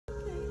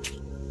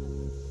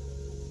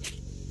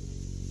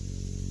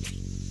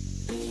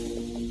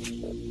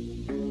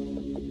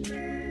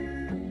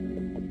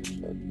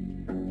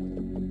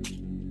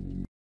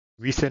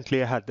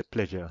Recently, I had the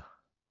pleasure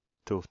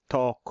to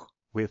talk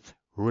with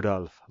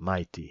Rudolph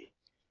Mighty,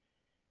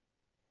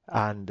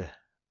 and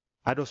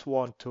I just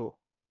want to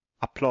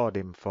applaud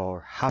him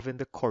for having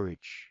the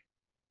courage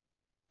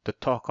to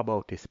talk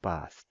about his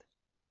past.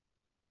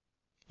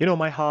 You know,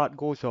 my heart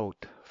goes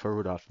out for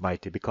Rudolph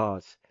Mighty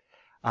because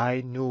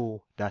I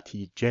knew that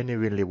he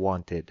genuinely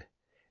wanted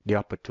the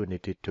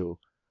opportunity to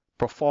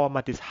perform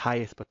at his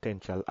highest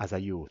potential as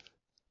a youth.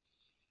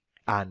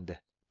 And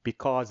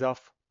because of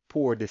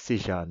poor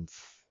decisions,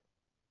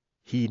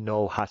 he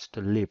now has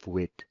to live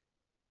with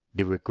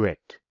the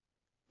regret,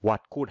 what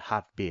could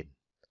have been.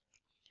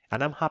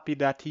 And I'm happy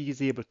that he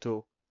is able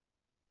to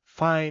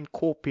find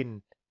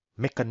coping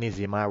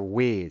mechanism or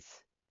ways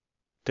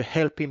to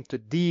help him to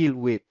deal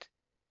with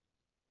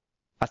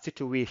a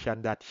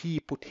situation that he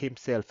put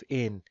himself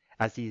in,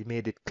 as he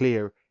made it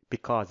clear,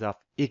 because of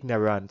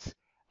ignorance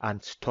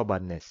and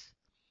stubbornness.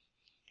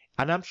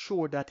 And I'm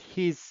sure that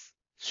his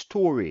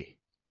story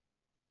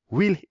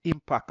will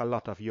impact a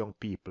lot of young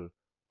people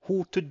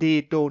who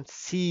today don't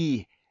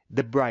see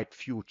the bright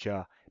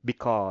future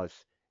because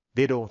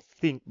they don't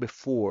think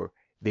before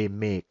they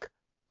make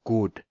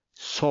good,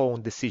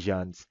 sound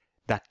decisions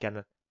that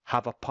can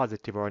have a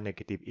positive or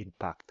negative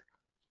impact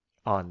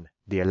on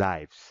their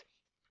lives.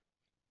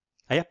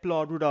 I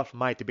applaud Rudolph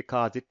Mighty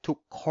because it took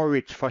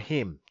courage for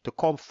him to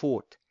come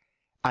forth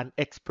and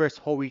express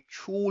how he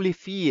truly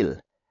feels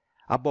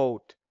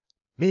about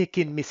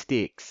making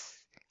mistakes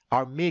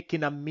or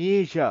making a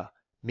major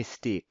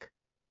mistake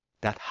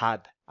that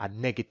had a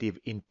negative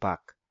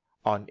impact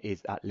on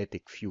his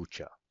athletic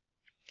future.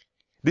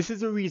 This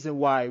is the reason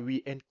why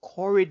we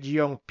encourage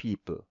young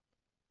people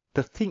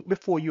to think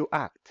before you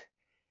act,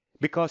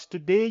 because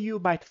today you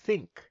might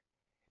think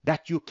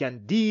that you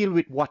can deal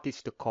with what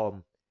is to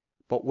come,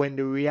 but when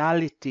the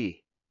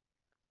reality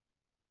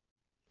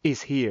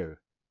is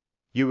here,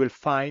 you will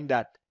find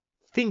that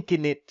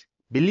thinking it,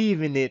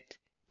 believing it,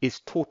 is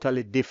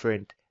totally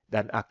different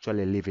than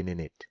actually living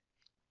in it.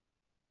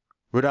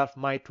 Rudolph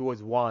Mighty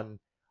was one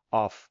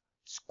of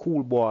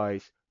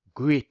schoolboy's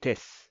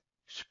greatest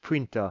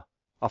sprinter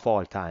of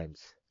all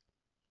times.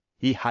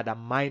 He had a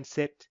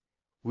mindset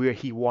where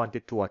he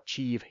wanted to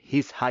achieve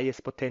his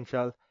highest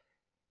potential,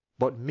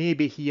 but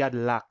maybe he had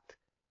lacked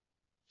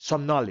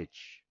some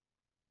knowledge,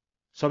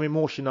 some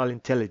emotional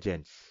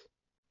intelligence,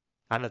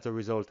 and as a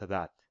result of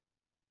that,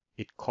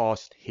 it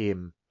cost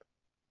him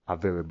a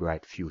very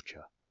bright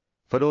future.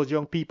 For those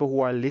young people who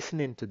are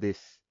listening to this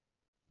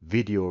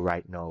video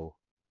right now,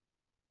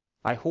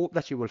 I hope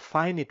that you will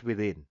find it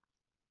within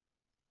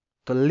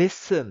to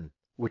listen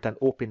with an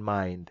open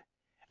mind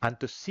and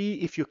to see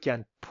if you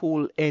can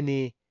pull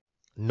any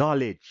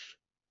knowledge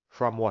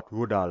from what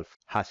Rudolph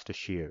has to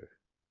share.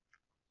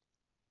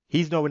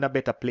 He's now in a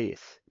better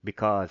place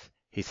because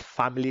his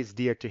family is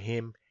dear to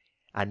him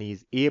and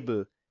he's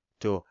able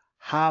to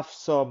have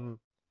some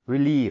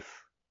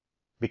relief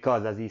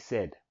because, as he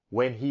said,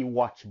 when he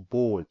watched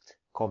Bolt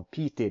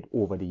competed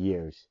over the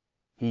years,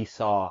 he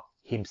saw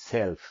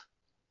himself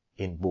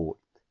in Bolt.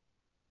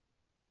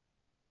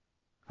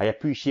 I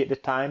appreciate the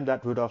time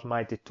that Rudolph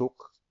Mighty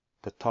took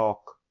to talk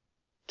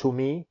to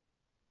me,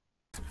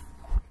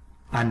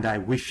 and I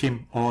wish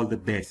him all the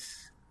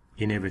best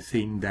in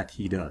everything that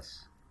he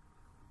does.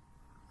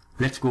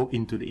 Let's go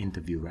into the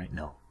interview right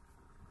now.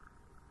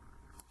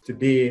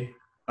 Today,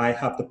 I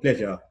have the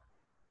pleasure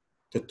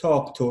to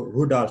talk to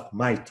Rudolph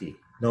Mighty.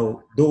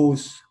 Now,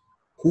 those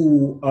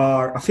who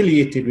are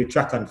affiliated with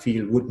track and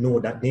field would know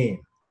that name.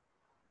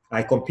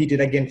 I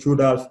competed against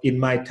Rudolph in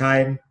my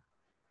time.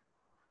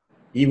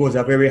 He was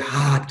a very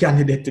hard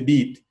candidate to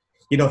beat.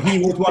 You know, he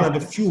was one of the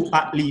few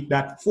athletes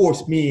that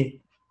forced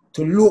me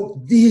to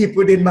look deep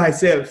within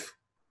myself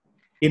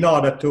in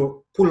order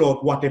to pull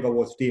out whatever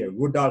was there.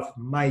 Rudolph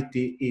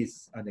Mighty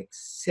is an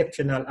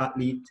exceptional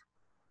athlete.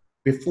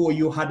 Before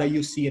you had a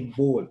Usain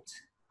Bolt,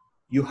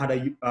 you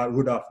had a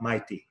Rudolph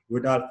Mighty.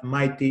 Rudolph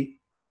Mighty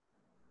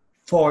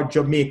for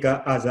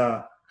Jamaica as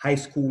a high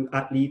school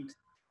athlete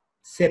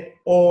set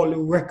all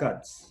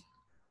records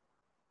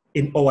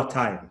in our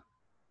time.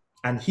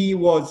 And he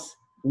was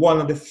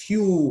one of the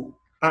few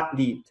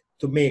athletes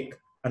to make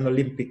an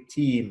Olympic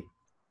team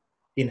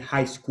in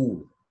high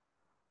school.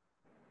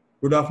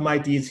 Rudolph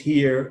Mighty is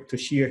here to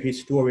share his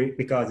story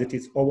because it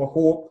is our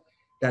hope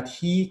that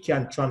he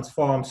can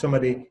transform some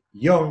of the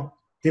young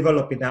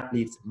developing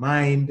athletes'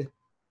 mind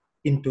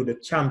into the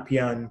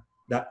champion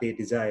that they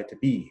desire to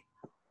be.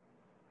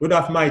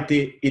 Rudolph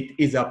Mighty, it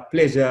is a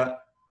pleasure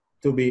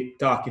to be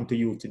talking to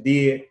you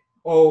today.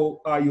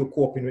 How are you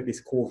coping with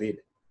this COVID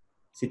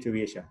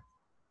situation?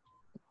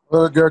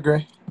 Well,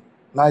 Gregory,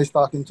 nice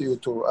talking to you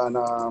too. And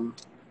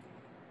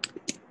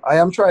I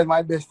am trying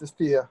my best to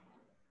stay out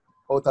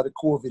of the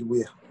COVID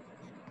way.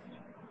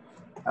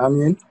 I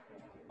mean,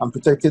 I'm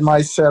protecting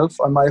myself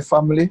and my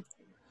family,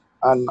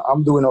 and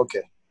I'm doing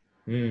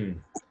okay.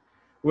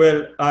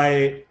 Well,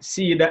 I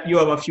see that you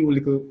have a few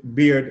little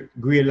beard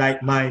gray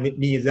like mine. It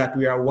means that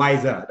we are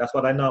wiser. That's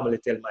what I normally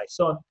tell my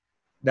son,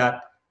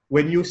 that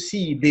when you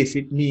see this,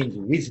 it means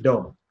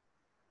wisdom.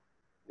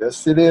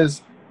 Yes, it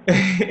is.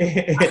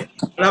 And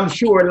I'm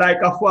sure, like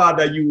a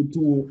father, you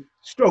to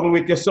struggle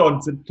with your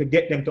sons to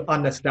get them to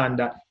understand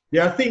that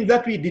there are things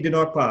that we did in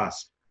our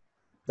past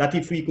that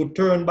if we could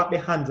turn back the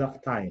hands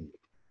of time,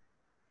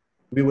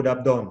 we would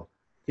have done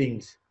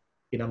things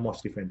in a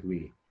much different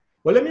way.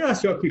 Well, let me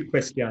ask you a quick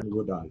question,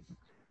 Rudolph.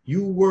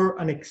 You were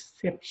an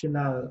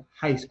exceptional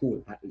high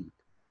school athlete.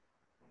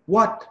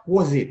 What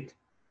was it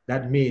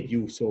that made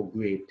you so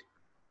great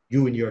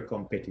during your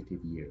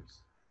competitive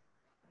years?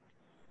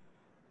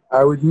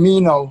 With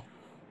me now,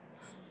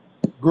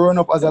 growing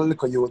up as a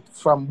little youth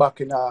from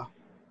back in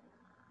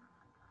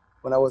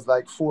when I was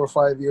like 4 or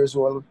 5 years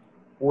old,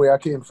 where I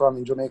came from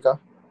in Jamaica,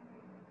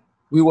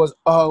 we was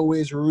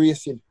always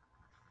racing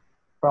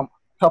from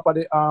top of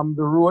the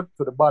road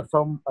to the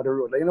bottom of the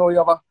road. Like, you know, we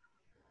have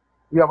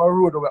a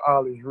road where we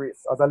always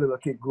race as a little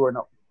kid growing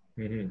up.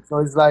 Mm-hmm. So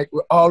it's like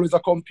we always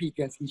compete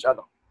against each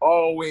other,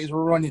 always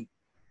running.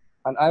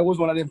 And I was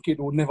one of them kids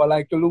who never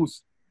like to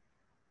lose.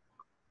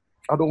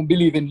 I don't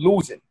believe in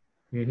losing.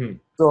 Mm-hmm.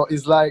 So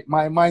it's like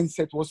my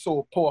mindset was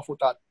so powerful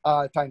at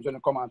all times when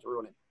it come on to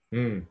running.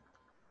 Mm.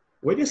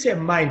 When you say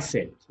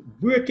mindset,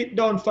 break it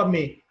down for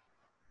me.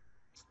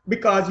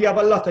 Because you have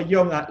a lot of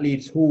young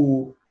athletes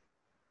who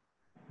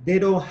they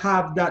don't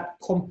have that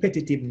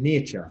competitive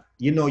nature.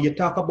 You know, you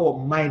talk about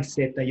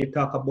mindset and you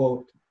talk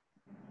about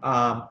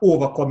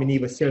overcoming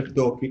even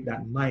self-doubt with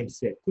that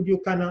mindset. Could you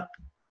kind of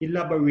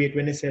elaborate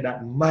when you say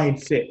that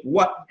mindset?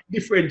 What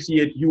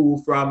differentiates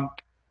you from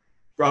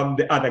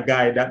the other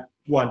guy that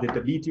wanted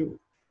to beat you?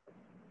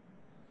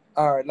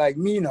 All right, like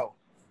me now.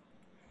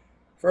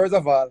 First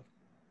of all,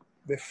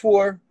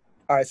 before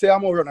I say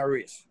I'm going to run a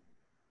race,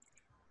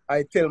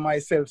 I tell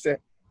myself, say,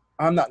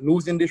 I'm not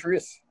losing this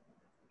race,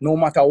 no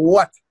matter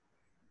what.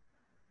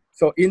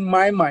 So in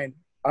my mind,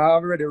 I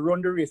already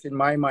run the race in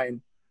my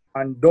mind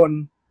and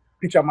done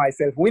picture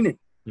myself winning.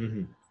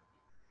 Mm-hmm.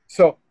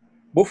 So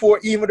before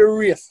even the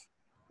race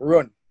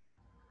run,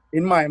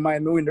 in my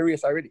mind, I win the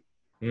race already.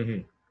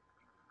 Mm-hmm.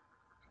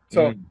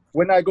 So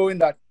when I go in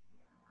that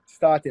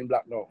starting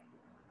block now,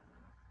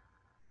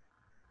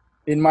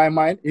 in my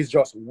mind, it's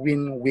just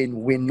win,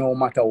 win, win, no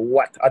matter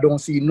what. I don't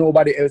see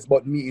nobody else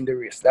but me in the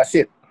race. That's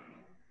it.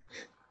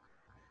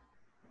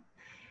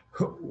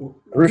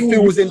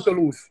 Refusing to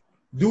lose.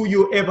 Do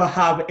you ever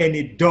have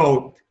any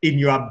doubt in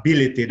your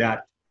ability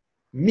that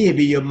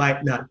maybe you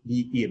might not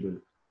be able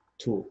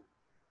to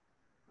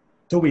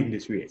win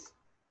this race?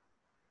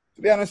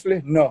 To be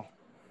honestly, no.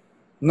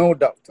 No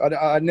doubt.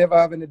 I never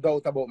have any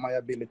doubt about my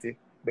ability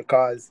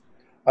because,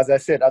 as I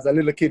said, as a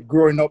little kid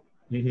growing up,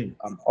 mm-hmm.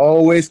 I'm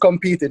always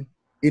competing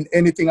in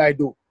anything I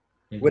do.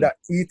 Mm-hmm. Whether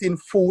eating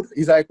food,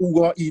 is like who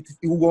gonna eat,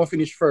 who gonna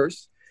finish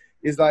first.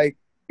 It's like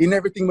in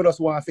everything we just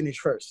want to finish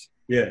first.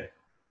 Yeah.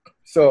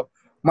 So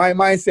my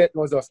mindset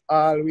was just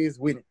always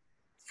winning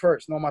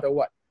first, no matter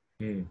what.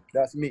 Mm.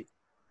 That's me.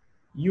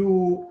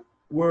 You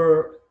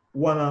were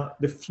one of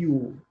the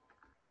few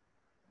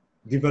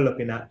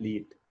developing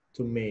athletes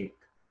to make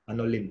an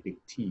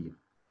Olympic team.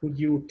 Could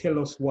you tell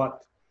us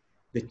what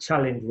the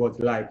challenge was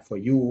like for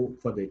you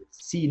for the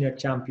senior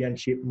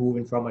championship,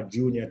 moving from a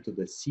junior to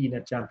the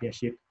senior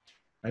championship?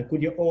 And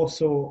could you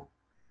also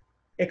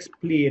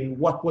explain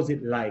what was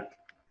it like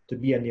to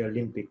be on the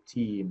Olympic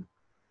team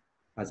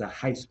as a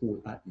high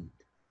school athlete?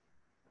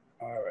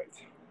 All right.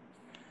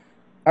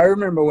 I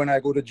remember when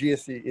I go to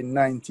GSC in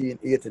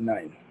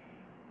 1989.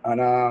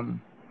 And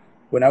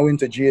when I went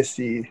to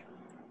GSC,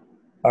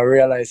 I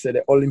realized that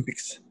the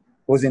Olympics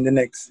was in the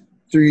next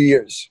 3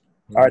 years,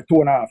 or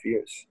 2.5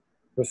 years,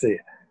 per se.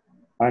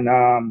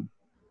 And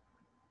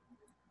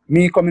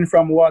me coming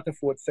from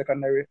Waterford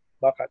Secondary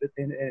back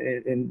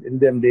in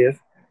them days,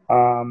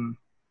 I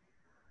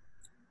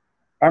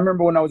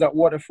remember when I was at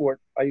Waterford,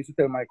 I used to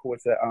tell my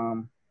coach that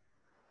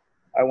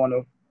I want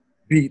to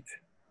beat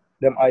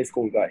them high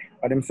school guy.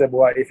 And them said,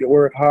 boy, if you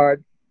work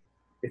hard,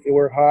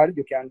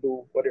 you can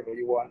do whatever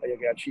you want, and you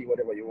can achieve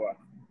whatever you want.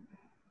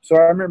 So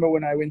I remember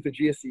when I went to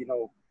GSC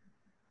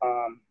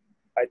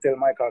I tell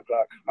Michael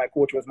Clarke, my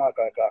coach was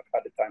Michael Clarke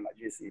at the time at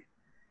GSC.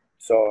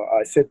 So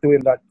I said to him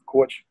that,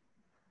 coach,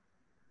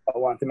 I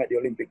want to make the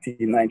Olympic team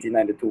in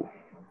 1992.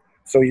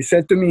 So he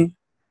said to me,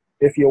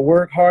 if you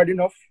work hard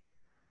enough,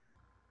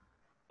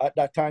 at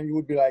that time you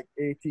would be like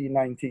 18,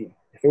 19.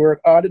 If you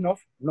work hard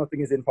enough,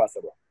 nothing is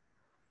impossible.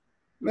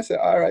 I said,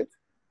 all right,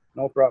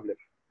 no problem.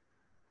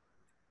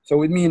 So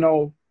with me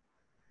now,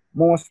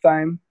 most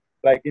time,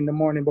 like in the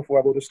morning before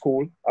I go to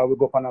school, I will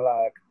go on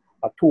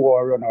a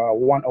 2-hour run or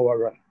a 1-hour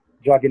run,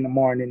 jog in the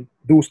morning,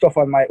 do stuff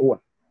on my own.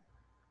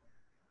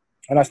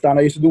 Understand?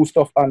 I used to do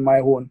stuff on my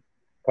own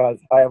because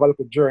I have a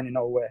little journey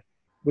now where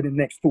within the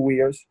next 2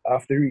 years I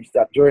have to reach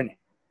that journey.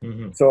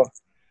 Mm-hmm. So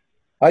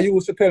I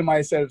used to tell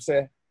myself,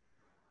 say,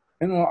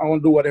 I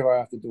want to do whatever I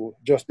have to do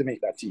just to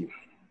make that team.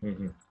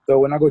 Mm-hmm. So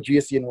when I go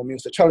GSC, I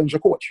used to challenge a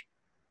coach.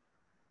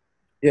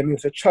 Yeah, I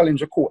used to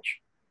challenge a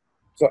coach.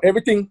 So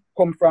everything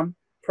comes from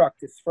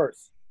practice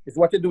first. It's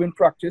what you do in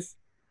practice,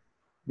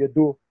 you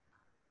do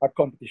at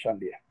competition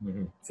there.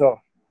 Mm-hmm. So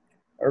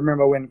I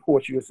remember when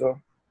coach used to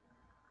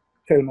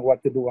tell me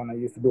what to do, and I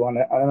used to do, and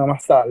I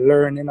start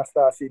learning, I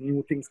start seeing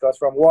new things, because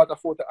from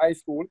Waterford to high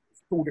school,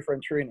 it's 2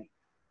 different training.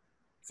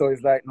 So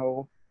it's like,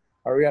 no,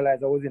 I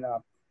realized I was in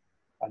a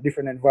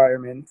different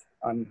environment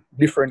and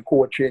different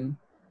coaching,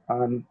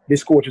 and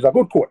this coach is a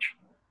good coach.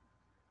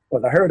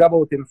 But I heard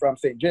about him from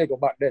St. Jago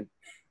back then.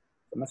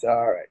 So I said,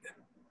 all right.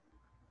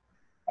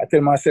 I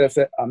tell myself,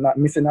 say, I'm not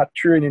missing that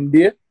training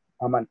day.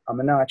 I'm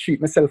not cheat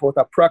myself out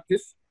of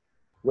practice.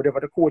 Whatever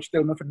the coach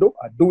tells me to do,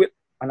 I do it,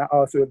 and I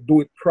also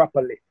do it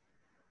properly.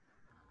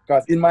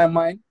 Because in my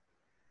mind,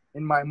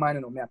 you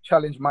know, I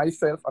challenge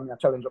myself, and I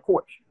challenge the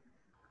coach.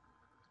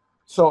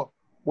 So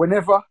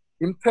whenever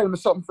him tell me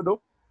something to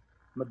do,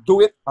 I'm going to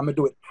do it, I'm going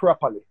to do it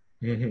properly.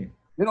 Mm-hmm.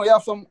 You know, you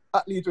have some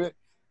athletes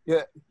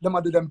where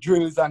them do them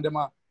drills and them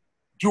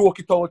joke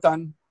it out,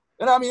 and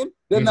you know what I mean?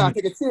 Them not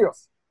take it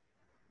serious.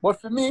 But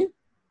for me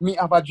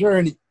have a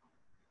journey.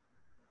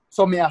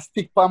 So I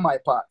stick by my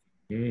part.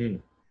 Mm-hmm.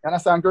 You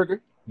understand, Gregory?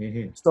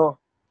 Mm-hmm. So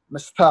I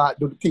start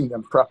do the thing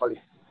them properly.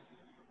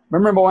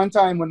 Remember one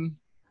time when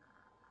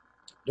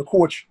the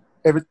coach,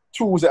 every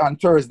Tuesday and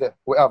Thursday,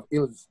 we have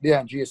hills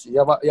behind JC. You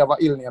have a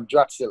hill named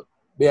Jacksel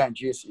behind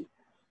JC.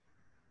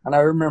 And I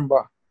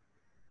remember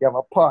you have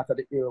a part of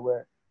the hill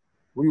where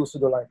we used to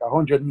do like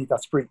 100-meter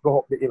sprint, go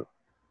up the hill.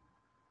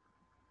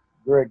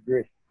 Great.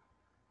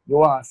 You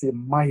want to see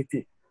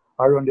mighty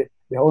around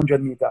the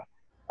 100-meter.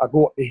 I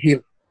go up the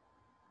hill.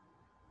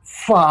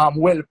 Farm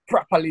well,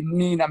 properly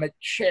lean on my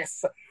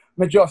chest.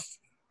 Me just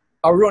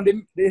around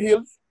the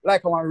hills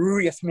like I want to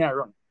race me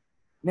around.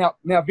 Now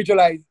I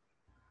visualize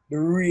the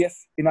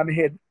race in my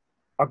head.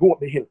 I go up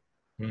the hill.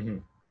 Mm-hmm.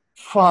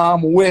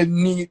 Farm well,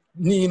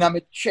 lean on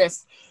my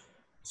chest.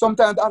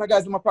 Sometimes the other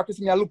guys in my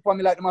practice, I look for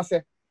me like them and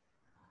say,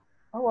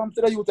 oh, I'm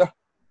to the youth.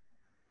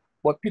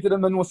 But Peter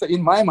them don't know, say,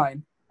 in my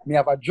mind, me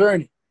have a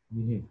journey.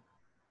 Mm-hmm.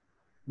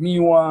 Me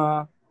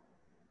want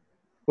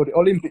for the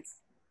Olympics.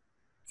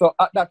 So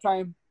at that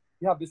time,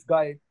 you have this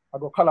guy, I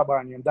go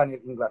Calabar named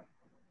Daniel England.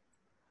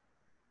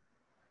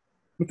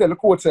 I tell the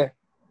coach, say, I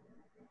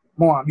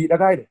want to beat the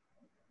guy there.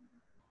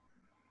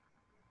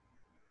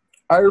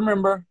 I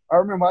remember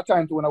a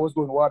time too when I was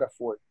going to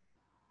Waterford.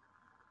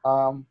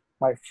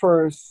 My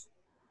first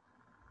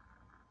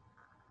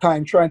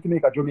time trying to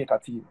make a Jamaica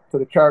team to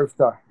the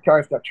Carifta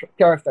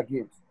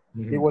Games.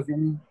 Mm-hmm. It was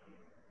in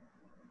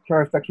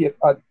Carifta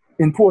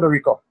in Puerto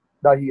Rico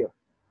that year.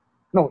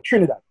 No,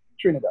 Trinidad.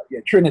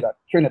 Yeah, Trinidad.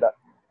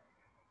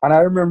 And I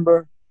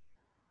remember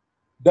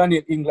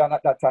Daniel England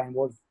at that time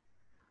was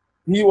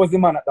the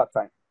man at that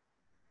time.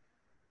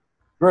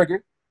 Gregory,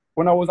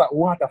 when I was at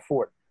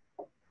Waterford,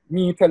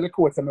 me tell the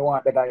coach that I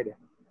want the guy there.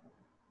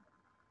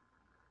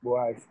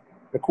 Boy,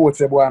 the coach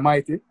said, boy,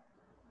 mighty.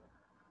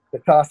 The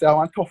task, I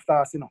want tough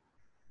task, you know.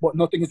 But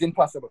nothing is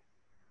impossible.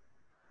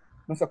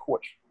 Mr.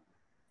 Coach,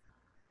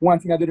 one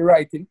thing I did the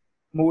right thing,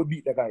 I will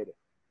beat the guy there.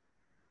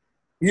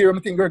 You hear me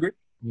think, Gregory?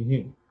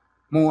 Mm-hmm.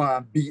 I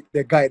want to beat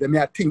the guy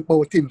there. I think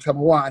about him, so I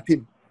want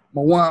him. I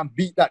want to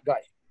beat that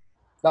guy.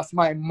 That's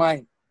my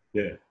mind.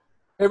 Yeah.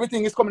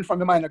 Everything is coming from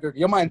the mind, Gregory.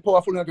 Your mind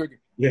powerful, Gregory.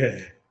 Yeah.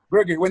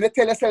 Gregory, when you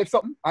tell yourself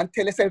something and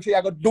tell yourself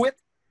you're going to do it.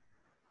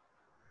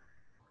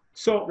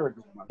 So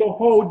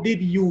how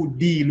did you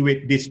deal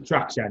with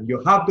distraction?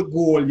 You have the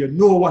goal, you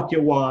know what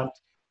you want,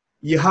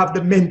 you have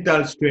the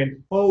mental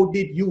strength. How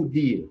did you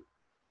deal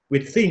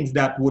with things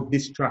that would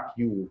distract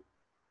you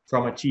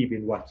from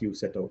achieving what you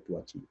set out to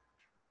achieve?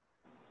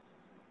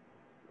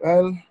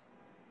 Well,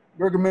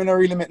 Gregory, me not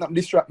really make nothing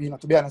distract me,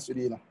 to be honest with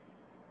you,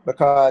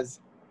 because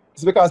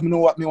it's because I know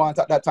what I want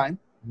at that time.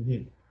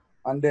 Mm-hmm.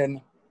 And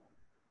then,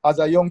 as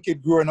a young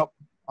kid growing up,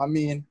 I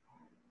mean,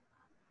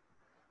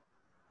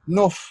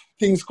 enough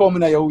things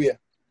coming your way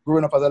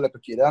growing up as a little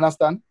kid, you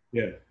understand?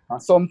 Yeah.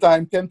 And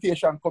sometimes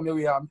temptation come your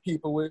way and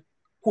people will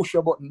push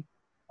your button,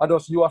 and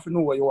just you have to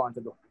know what you want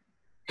to do.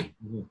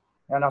 Mm-hmm.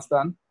 You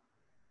understand?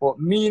 But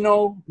me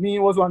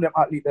was one of them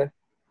athletes there.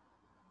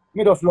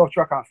 Me just love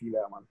track and field,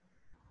 man.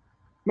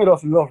 Me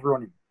just love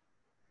running.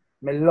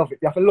 Me love it.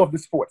 You have to love the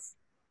sports.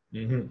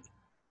 Mm-hmm.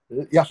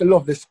 You have to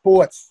love the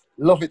sports.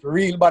 Love it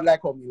real bad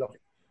like how me love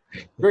it.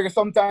 Gregory,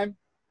 sometimes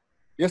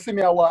you see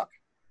me walk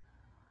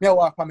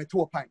on my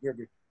toe pint,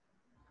 Gregory.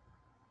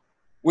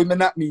 With me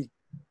not me.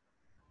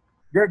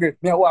 Gregory,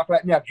 me walk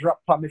like me a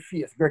drop on my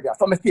face, Gregory.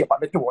 So me stay up on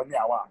my toe and me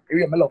a walk. You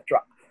hear me love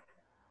track.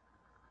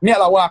 Me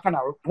a walk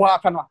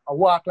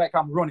like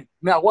I'm running.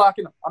 Me a walk,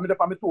 you know, I'm up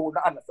on my toe with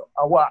the hand, so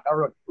I walk, I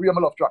run. You hear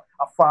me love track.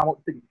 I farm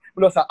up things.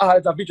 Me just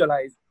always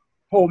visualize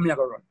how me a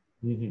go run.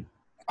 Mm-hmm.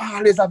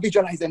 Always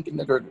visualize anything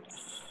that Gregory.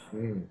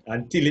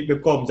 Until it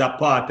becomes a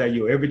part of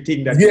you,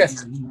 everything that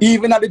yes,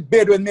 even at the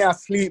bed when me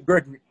asleep,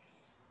 Gregory.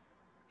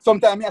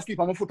 Sometimes me asleep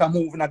and my foot are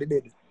moving at the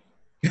bed.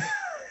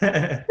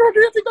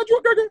 Gregory, you think that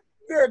you,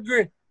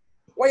 Gregory?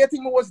 Why you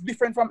think I was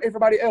different from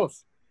everybody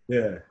else?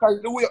 Yeah.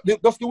 Because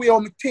that's the way I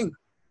think.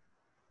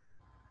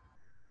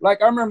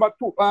 Like I remember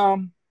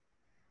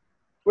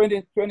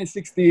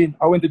 2016,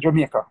 I went to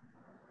Jamaica.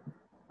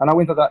 And I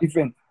went to that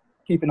event,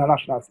 keeping a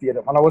national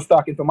stadium. And I was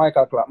talking to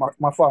Michael Clarke,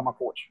 my former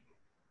coach.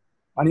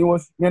 And he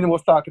was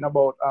talking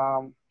about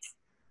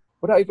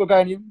But that little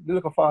guy named, the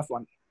little fast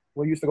one,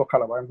 we used to go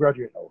Calabar and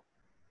graduate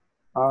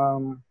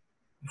now.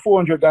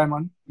 400 guy,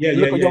 man. Yeah.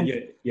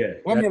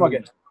 What name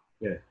again?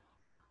 Yeah.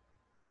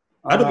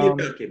 I know you're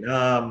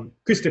talking.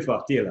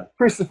 Christopher Taylor.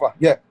 Christopher,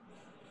 yeah.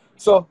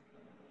 So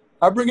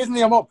I bring his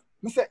name up.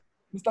 I say,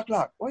 Mr.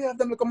 Clarke, why you have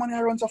them little money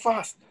run so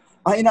fast?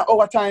 And in an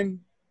hour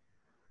time,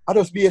 I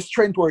just be a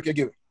strength work you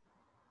give.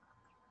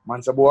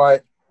 Man say, boy,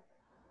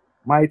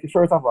 Mighty,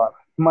 first of all,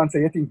 man say,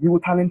 you think you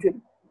talented?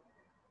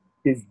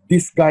 Is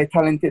this guy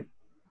talented?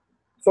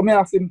 So me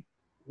ask him,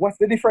 what's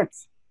the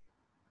difference?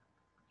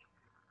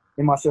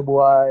 He must say,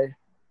 boy,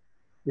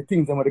 the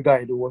things that the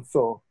guy do was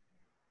so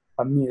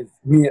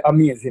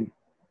amazing.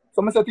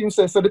 So I said to him,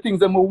 say, so the things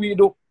that we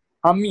do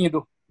and me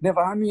do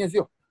never amaze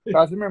you.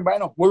 Because remember,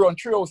 we run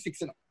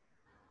 306,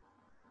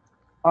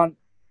 and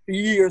for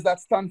years that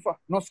stand for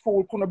no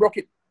school couldn't broke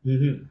it.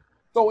 Mm-hmm.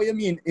 So what you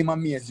mean him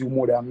amaze you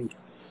more than me?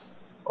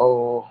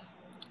 Oh,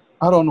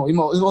 I don't know. It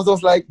was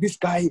just like this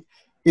guy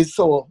is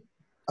so,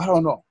 I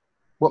don't know.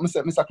 But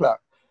Mr.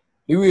 Clarke,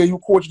 the way you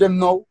coach them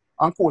now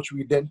and coach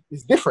with them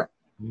is different.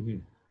 Mm-hmm.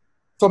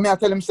 So me I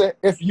tell him, say,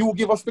 if you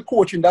give us the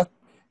coaching that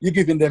you're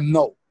giving them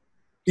now,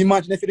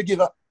 imagine if you give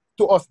it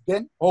to us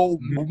then,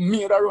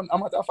 me that run, a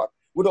matter of fact,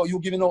 without you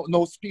giving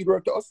no speed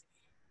work to us.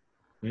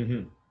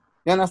 Mm-hmm.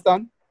 You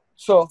understand?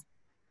 So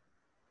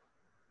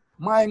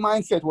my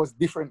mindset was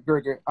different,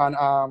 Gregory, and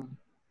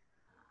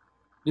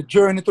the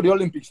journey to the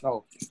Olympics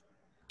now.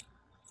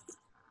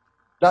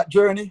 That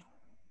journey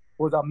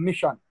was a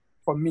mission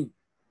for me.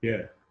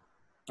 Yeah.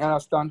 You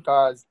understand?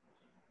 Because,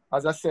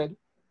 as I said,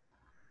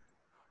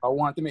 I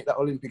wanted to make the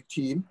Olympic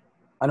team,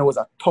 and it was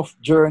a tough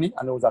journey,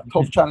 and it was a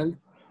tough challenge,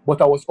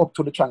 but I was up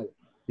to the challenge.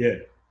 Yeah. You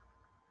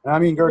know what I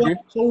mean, Gregory?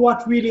 So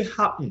what really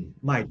happened,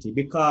 Mighty?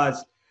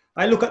 Because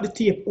I look at the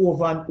tape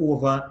over and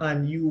over,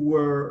 and you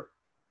were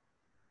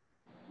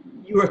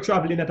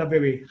traveling at a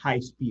very high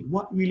speed.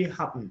 What really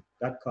happened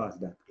that caused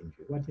that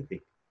injury? What do you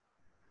think?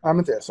 I'm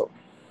going to tell you something.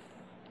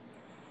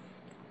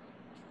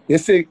 You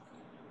see,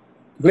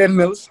 Glenn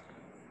Mills,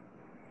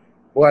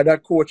 boy,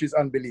 that coach is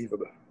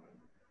unbelievable.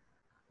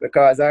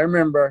 Because I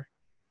remember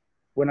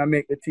when I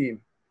make the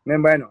team, I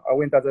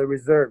went as a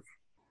reserve.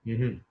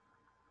 Mm-hmm.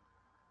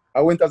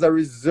 I went as a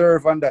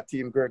reserve on that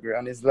team, Gregory,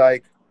 and it's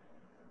like,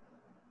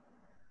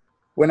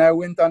 when I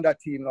went on that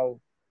team now,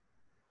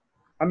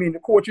 I mean, the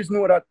coaches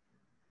know that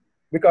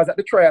because at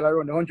the trial I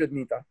run the 100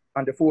 meter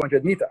and the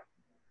 400 meter.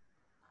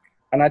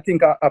 And I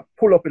think I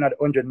pull up in at the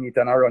 100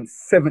 meter and I run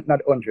 7th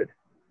at 100.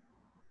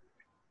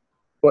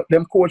 But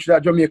them coach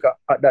at Jamaica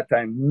at that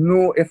time,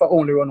 know if I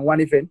only run one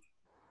event,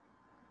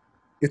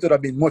 it would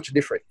have been much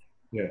different.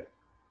 Yeah.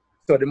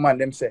 So the man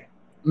them say,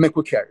 make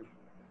we carry.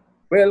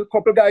 Well,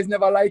 couple guys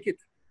never like it.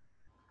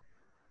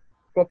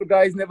 Couple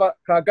guys never,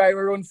 cause guy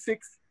will run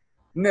 6,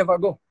 never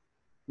go.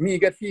 Me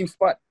get team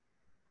spot.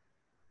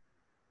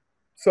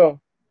 So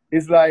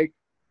it's like,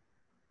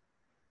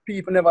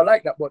 people never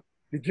like that, but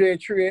the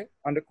J3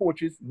 and the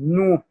coaches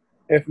know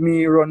if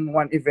me run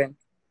one event,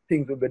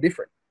 things will be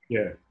different.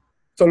 Yeah.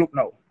 So look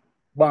now,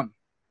 bam,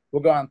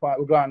 we're going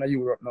to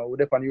Europe now,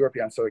 we're on the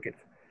European circuit.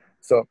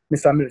 So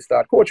Mr. Mills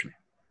start coach me.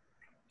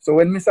 So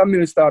when Mr.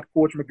 Mills start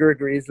coach me,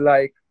 Gregory is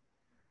like,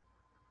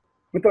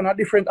 we turn a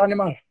different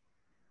animal.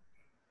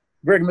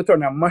 Greg, me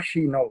turn a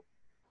machine now.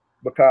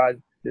 Because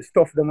the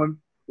stuff that when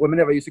we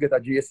never used to get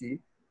at GSE,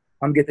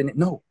 I'm getting it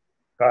now.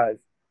 Because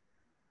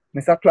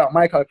Mr. Clarke,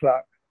 Michael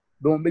Clarke,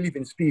 don't believe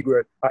in speed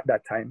work at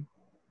that time.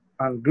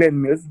 And Glenn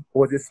Mills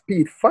was a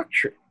speed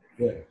factory.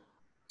 Yeah.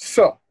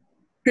 So,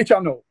 picture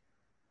now,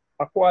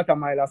 a quarter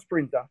mile a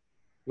sprinter,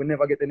 we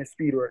never get any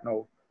speed work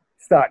now.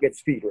 Start get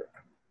speed work.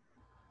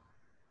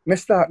 Me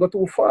start go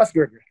too fast,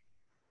 Gregory.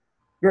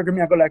 Gregory,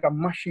 me I go like a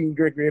machine,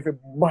 Gregory.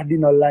 Everybody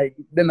not like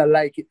it. They not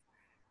like it.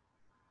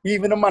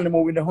 Even the man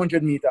who win the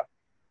 100 meter,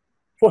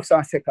 first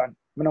and second,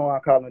 I don't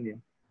want to call my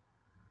name.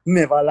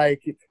 Never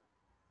like it.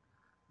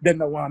 Then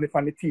they want me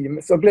from the team.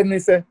 So Glenn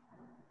Mills say,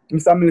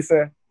 Mr. Mills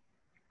say,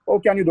 how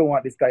can you don't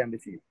want this guy on the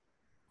team?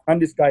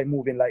 And this guy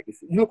moving like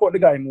this. You look at the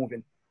guy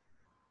moving.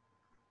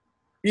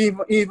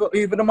 Even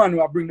the man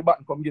who I bring the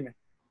button come give me.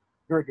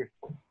 Gregory.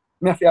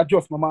 Me have to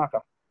adjust my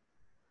marker.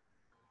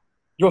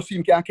 Just so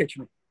him can catch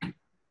me.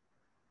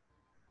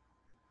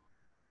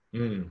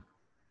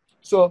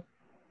 So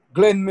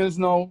Glenn Mills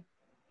now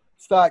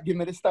start giving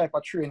me this type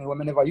of training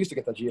when I never used to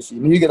get a GSC.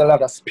 You get a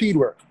lot of speed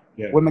work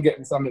when I get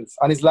Mr. Mills.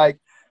 And it's like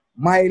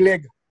my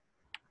leg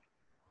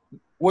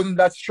wasn't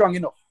that strong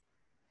enough.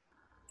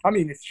 I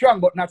mean, it's strong,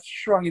 but not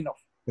strong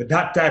enough. With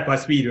that type of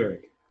speed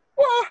work.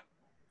 What?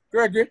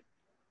 Gregory,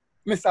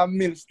 Mr.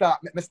 Mills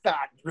me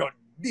start run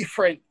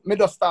different. Me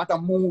just start to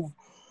move.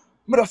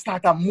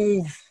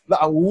 Like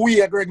a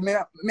way, Greg. Me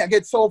I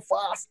get so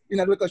fast in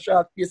a little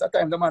short space of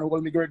time. The man who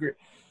call me Gregory.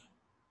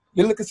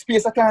 The little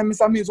space of time,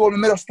 Mr. Mills hold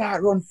me just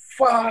start run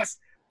fast.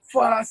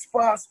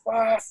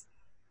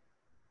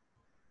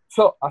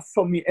 So I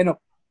saw me end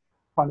up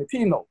on the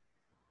team now.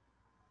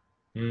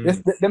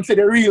 Them say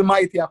the real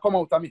mighty I come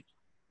out of me.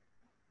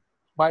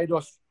 By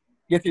just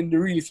getting the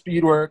real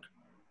speed work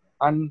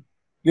and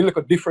the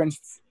little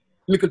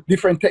little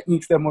different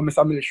techniques them when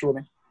Mr. Millie show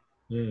me.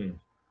 You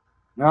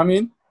know what I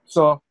mean?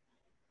 So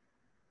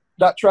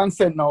that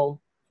transcend now,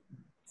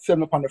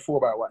 set up on the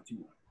 4x1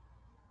 team.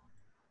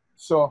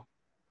 So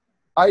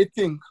I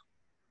think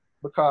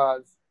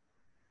because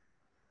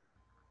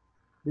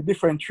the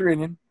different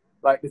training,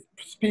 like the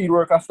speed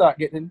work I start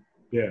getting,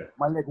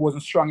 my leg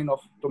wasn't strong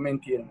enough to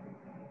maintain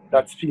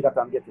that speed that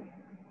I'm getting.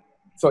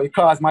 So it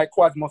caused my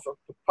quad muscle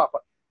to pop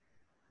up.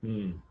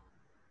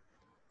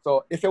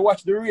 So if you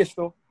watch the race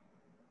though,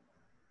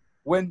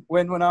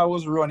 when I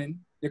was running,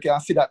 you can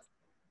see that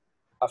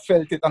I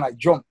felt it and I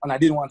jumped and I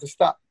didn't want to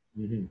stop.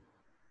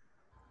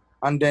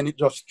 And then it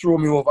just threw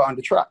me over on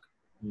the track.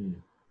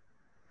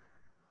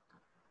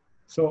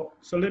 So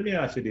let me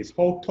ask you this.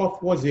 How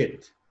tough was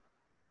it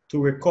to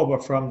recover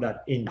from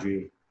that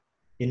injury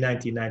in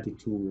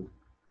 1992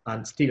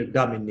 and still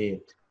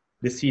dominate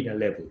the senior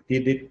level?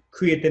 Did it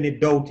create any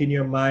doubt in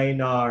your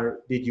mind, or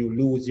did you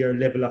lose your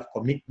level of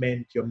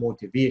commitment, your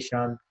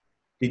motivation?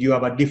 Did you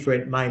have a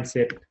different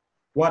mindset?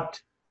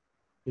 What,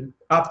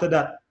 after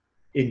that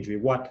injury,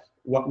 what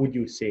would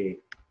you say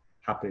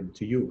happened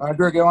to you?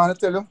 Greg, I want to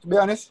tell you, to be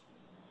honest,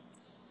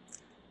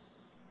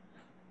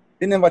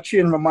 it never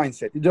changed my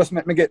mindset. It just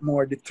made me get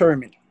more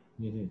determined.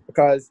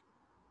 Because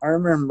I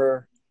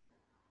remember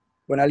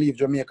when I leave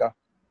Jamaica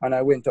and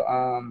I went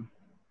to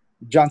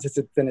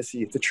Johnson,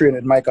 Tennessee to train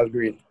with Michael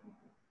Green,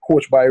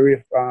 coached by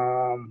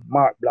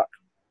Mark Black.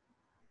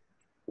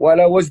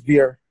 While I was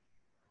there,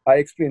 I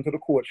explained to the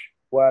coach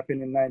what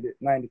happened in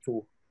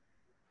 92.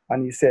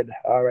 And he said,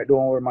 all right,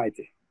 don't worry,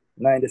 Mighty.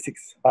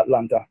 96,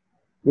 Atlanta,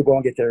 we're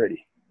going to get you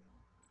ready.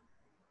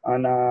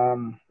 And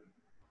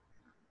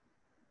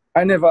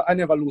I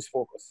never lose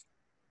focus.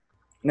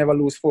 Never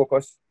lose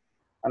focus.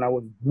 And I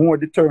was more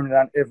determined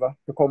than ever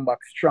to come back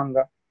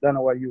stronger than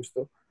I used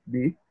to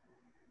be.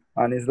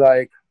 And it's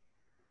like,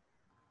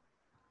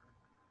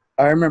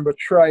 I remember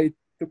trying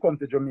to come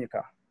to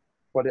Jamaica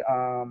for the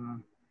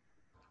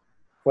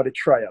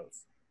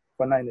trials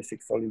for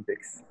 96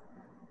 Olympics.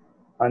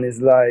 And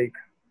it's like,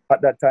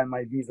 at that time,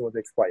 my visa was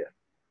expired.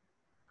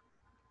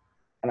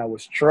 And I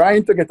was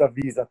trying to get a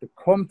visa to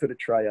come to the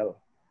trial,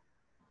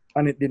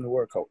 and it didn't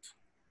work out.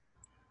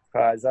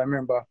 Because I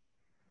remember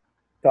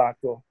talking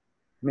to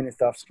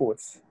Minister of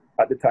Sports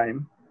at the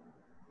time,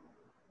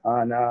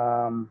 and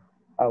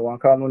I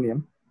won't call no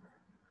name,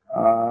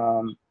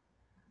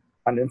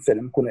 and then said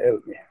him couldn't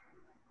help me.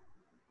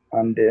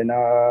 And then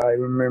I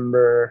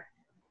remember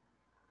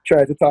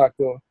trying to talk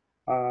to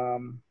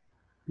the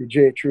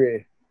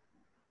J3,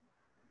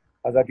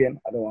 as again,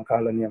 I don't want to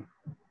call her name.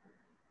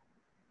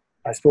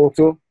 I spoke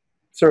to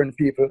certain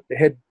people, the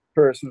head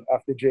person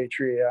of the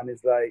J3, and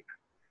it's like,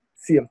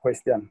 same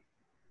question.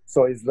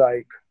 So it's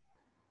like,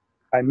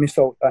 I missed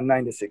out on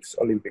 96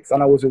 Olympics,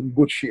 and I was in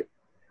good shape.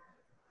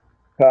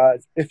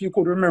 Because if you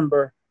could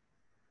remember,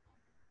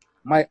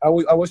 I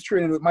was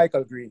training with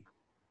Michael Green,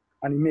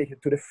 and he made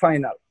it to the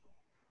final.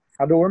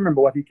 I don't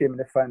remember what he came in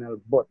the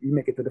final, but he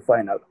made it to the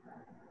final.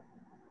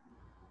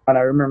 And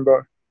I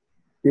remember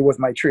he was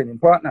my training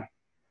partner.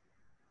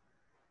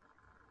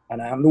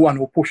 And I am the one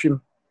who push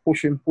him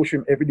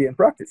every day in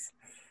practice.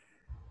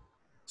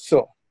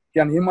 So,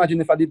 can you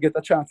imagine if I did get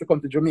a chance to come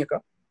to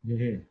Jamaica?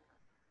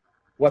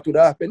 What would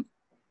happen?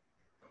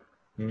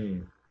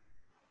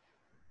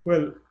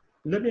 Well,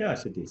 let me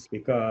ask you this,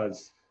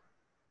 because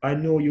I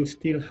know you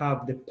still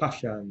have the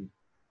passion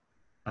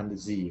and the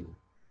zeal.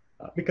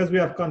 Because we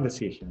have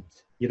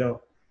conversations,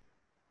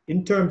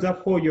 in terms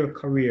of how your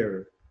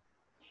career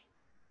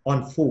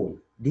unfold,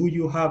 do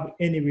you have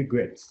any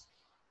regrets?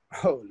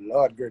 Oh,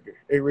 Lord, Gregory.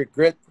 A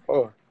regret?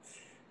 Oh,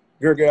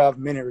 Gregory, I have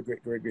many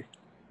regrets, Gregory.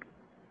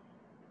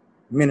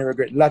 Many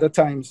regrets. A lot of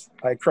times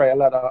I cry a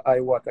lot of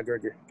eye water,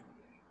 Gregory.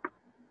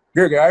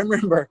 Gregory, I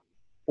remember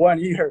one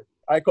year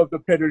I come to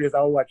Pedalers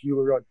and watch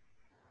you run.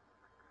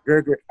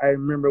 Gregory, I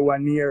remember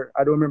one year,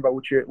 I don't remember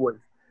which year it was.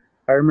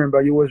 I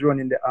remember you was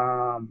running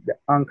the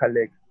ankle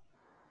leg.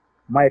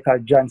 Michael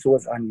Johnson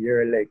was on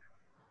your leg.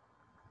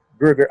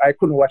 Gregory, I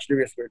couldn't watch the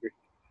race, Gregory.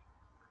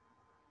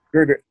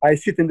 Gregory, I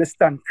sit in the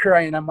stand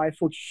crying and my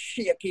foot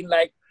shaking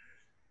like,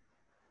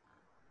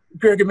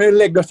 Gregory, my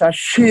leg just a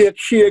shake.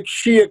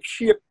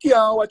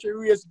 Can't watch a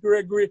race,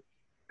 Gregory.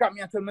 Come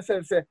here and tell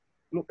myself, say,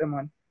 look,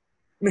 man,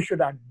 me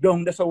should have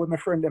done this with my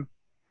friend them.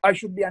 I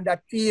should be on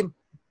that team.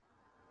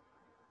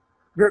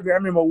 Gregory, I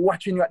remember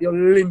watching you at the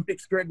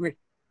Olympics, Gregory.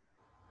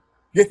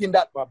 Getting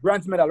that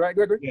bronze medal, right,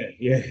 Gregory?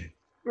 Yeah.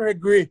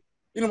 Gregory,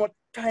 you know what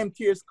time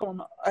tears come on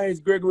my eyes,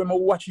 Gregory, when I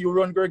watch you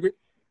run, Gregory.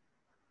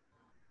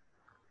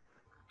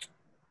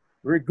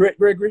 Regret,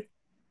 Gregory?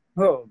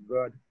 Oh,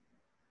 God.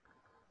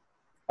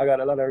 I got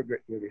a lot of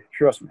regret, Gregory.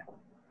 Trust me.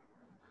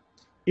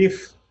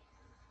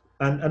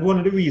 And one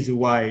of the reasons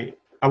why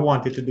I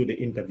wanted to do the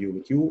interview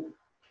with you,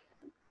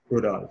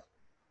 Rudolph,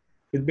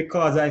 is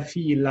because I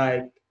feel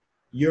like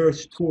your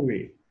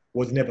story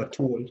was never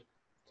told.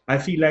 I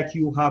feel like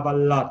you have a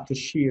lot to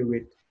share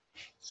with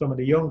some of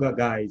the younger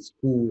guys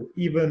who,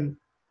 even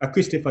a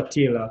Christopher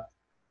Taylor,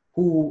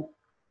 who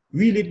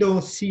really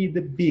don't see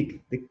the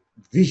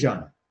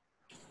vision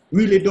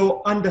really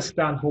don't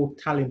understand how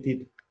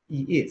talented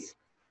he is.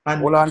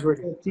 And Hold on,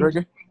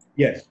 Gregory.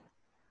 Yes.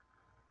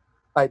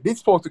 I did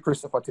spoke to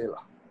Christopher Taylor.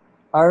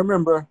 I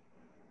remember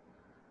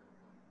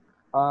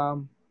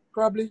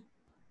probably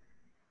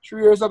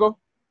 3 years ago.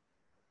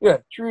 Yeah,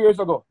 3 years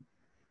ago.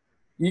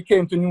 He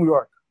came to New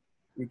York.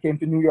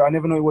 I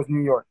never knew it was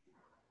New York.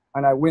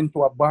 And I went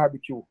to a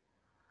barbecue.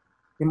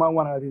 Him and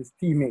one of his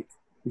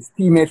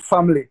teammate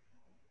family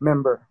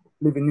member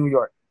live in New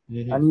York.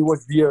 Mm-hmm. And he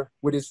was there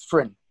with his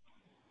friend.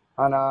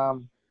 And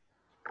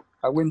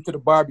I went to the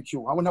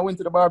barbecue. And when I went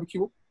to the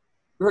barbecue,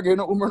 you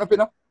know who run up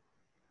in?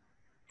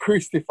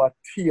 Christopher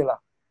Taylor.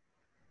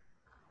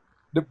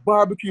 The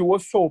barbecue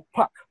was so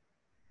packed.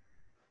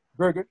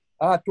 Gregory,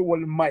 I had to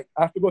hold the mic.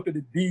 I have to go to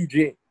the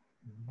DJ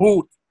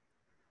booth.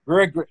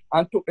 Gregory,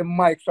 and took the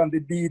mic from the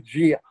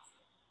DJ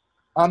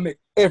and make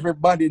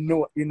everybody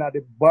know in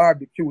the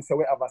barbecue. So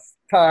we have a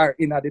star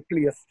in the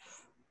place.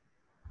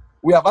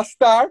 We have a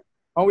star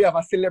and we have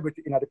a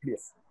celebrity in the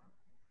place.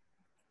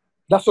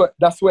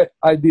 That's what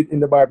I did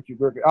in the barbecue,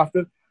 Gregory.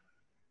 After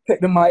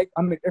take the mic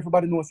and make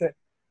everybody know, say,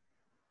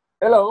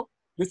 hello,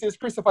 this is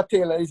Christopher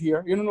Taylor is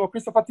here. You know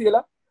Christopher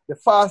Taylor? The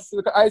fast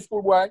little high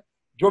school boy.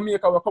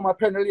 Jamaica will come at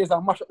penalties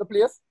and mash up the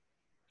place.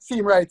 See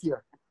him right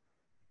here.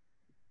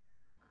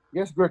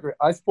 Yes, Gregory.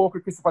 I spoke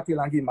with Christopher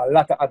Taylor and gave him a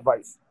lot of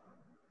advice.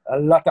 I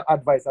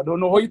don't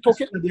know how he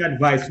took it. What the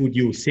advice would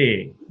you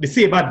say? The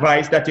same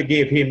advice that you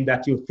gave him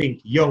that you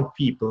think young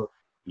people,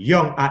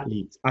 young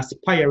athletes,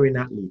 aspiring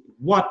athletes,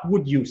 what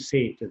would you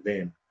say to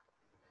them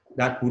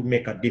that would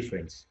make a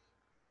difference?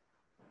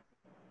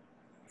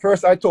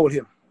 First, I told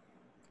him,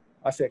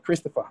 I said,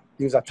 Christopher,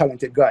 he was a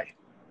talented guy.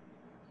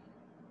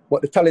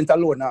 But the talent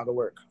alone not gonna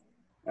work.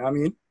 You know what I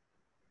mean?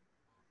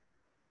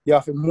 You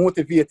have to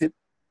motivate it,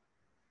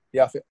 you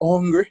have to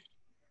hungry,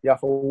 you have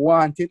to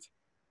want it,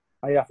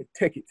 and you have to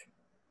take it.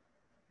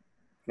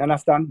 You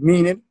understand?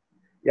 Meaning,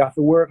 you have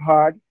to work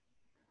hard,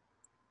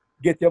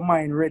 get your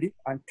mind ready,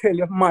 and tell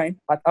your mind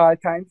at all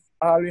times,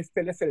 always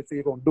tell yourself so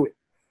you're gonna do it.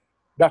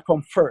 That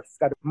comes first,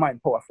 got the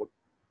mind powerful.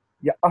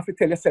 You have to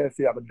tell yourself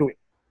so you're gonna do it.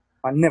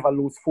 And never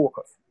lose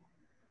focus.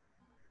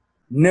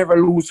 Never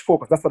lose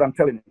focus. That's what I'm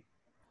telling you.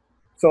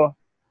 So,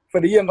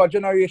 for the younger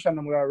generation,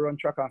 I'm going to run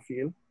track and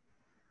field.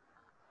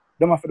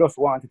 Them have to just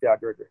want it,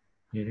 Gregory.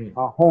 Mm-hmm.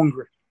 And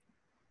hungry.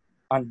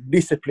 And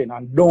discipline.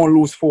 And don't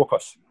lose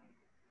focus.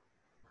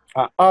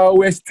 And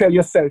always tell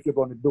yourself you're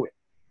going to do it.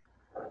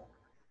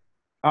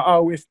 And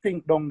always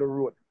think down the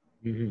road.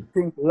 Mm-hmm.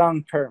 Think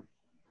long term.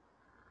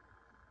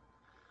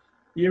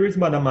 Here is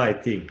my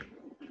thing.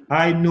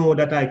 I know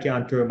that I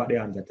can't turn back the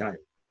hands of time.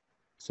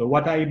 So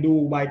what I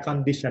do by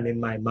conditioning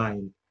my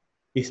mind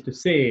is to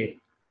say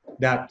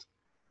that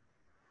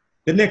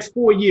the next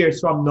 4 years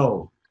from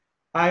now,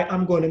 I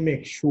am going to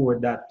make sure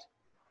that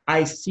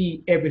I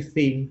see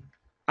everything,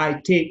 I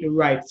take the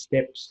right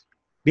steps,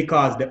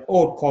 because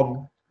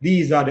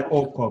these are the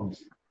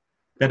outcomes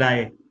that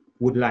I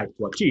would like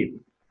to achieve.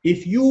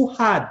 If you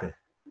had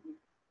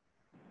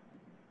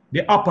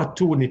the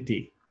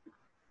opportunity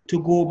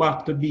to go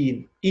back to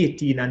being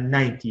 18 and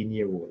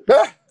 19-year-old,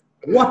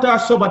 what are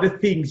some of the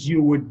things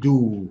you would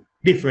do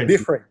differently?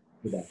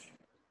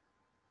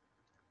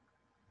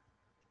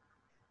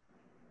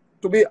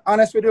 To be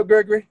honest with you,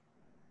 Gregory,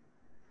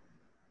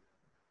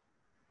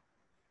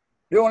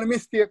 the only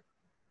mistake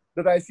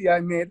that I see I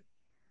made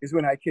is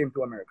when I came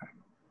to America.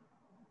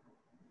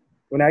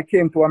 When I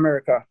came to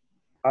America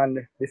and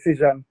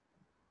decision,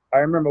 I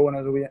remember when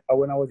I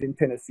was in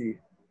Tennessee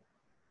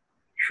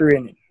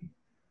training,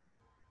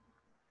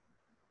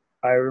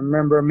 I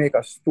remember make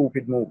a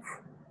stupid move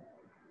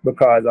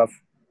because of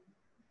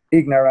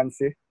ignorance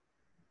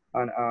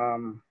and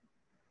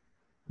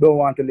don't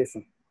want to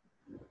listen.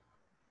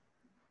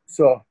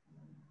 So,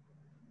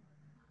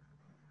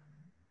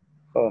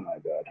 oh my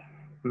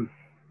God.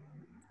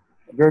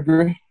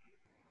 Gregory,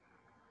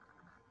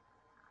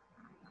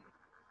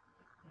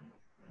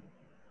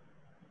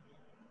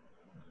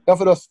 you have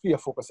to just stay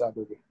focused,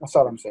 Gregory. That's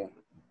all I'm saying.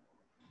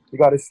 You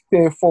got to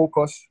stay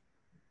focused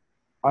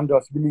and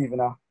just believe in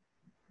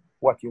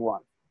what you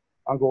want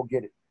and go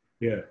get it.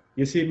 Yeah.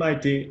 You see,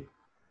 Mighty,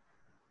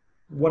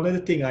 one of the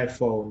things I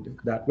found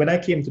that when I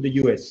came to the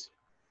US,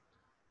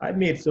 I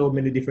made so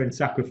many different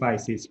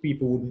sacrifices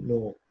people wouldn't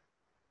know.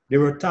 There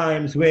were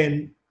times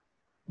when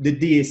the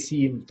day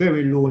seemed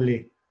very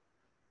lonely.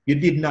 You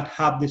did not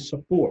have the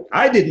support.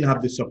 I didn't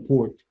have the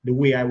support the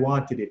way I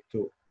wanted it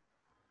to.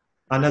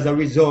 And as a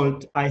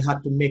result, I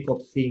had to make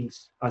up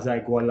things as I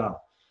go along.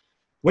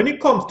 When it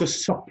comes to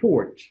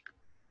support,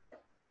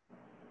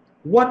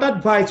 what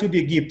advice would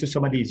you give to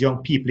some of these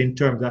young people in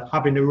terms of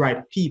having the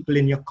right people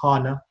in your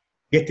corner,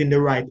 getting the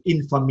right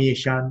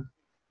information,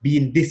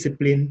 being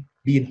disciplined,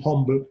 being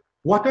humble?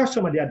 What are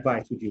some of the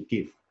advice would you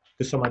give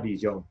to some of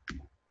these young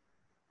people?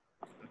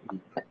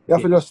 You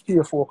have to just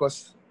stay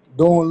focused.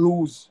 Don't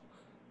lose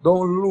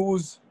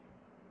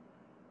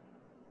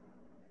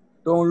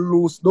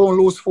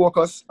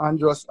focus and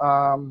just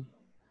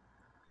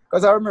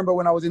because I remember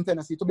when I was in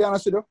Tennessee, to be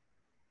honest with you,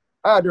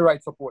 I had the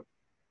right support.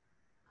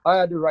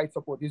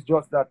 It's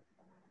just that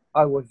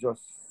I was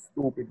just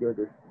stupid,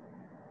 Gregory.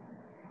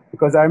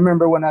 Because I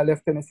remember when I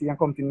left Tennessee and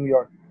come to New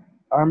York,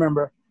 I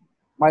remember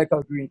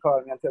Michael Green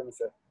called me and tell me,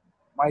 say,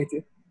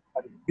 Mighty,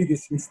 are the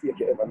biggest mistake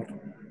you ever made.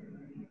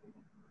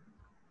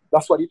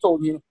 That's what he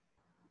told me.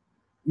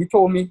 He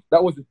told me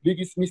that was the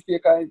biggest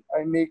mistake I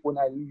make when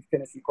I leave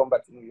Tennessee, come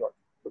back to New York.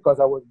 Because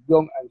I was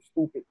young and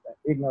stupid and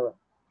ignorant.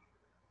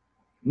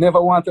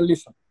 Never want to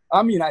listen.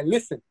 I mean, I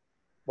listen.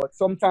 But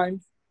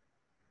sometimes,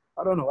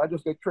 I don't know, I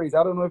just get crazy.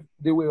 I don't know if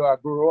the way I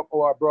grew up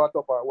or I brought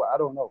up or what, I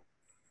don't know.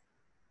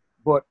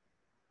 But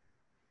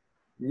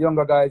the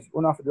younger guys,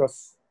 you have to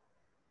just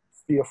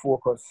stay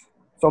focused.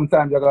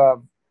 Sometimes you gotta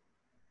have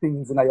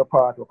things in your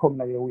path or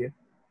coming your way.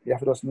 You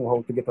have to just know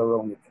how to get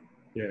around it.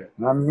 Yeah. You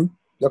know what I mean?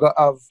 You gotta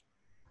have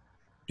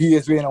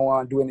days where you don't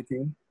want to do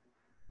anything.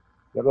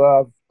 You gotta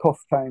have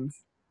tough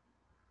times.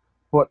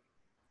 But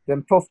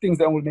them tough things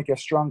that will make you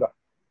stronger.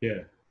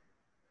 Yeah.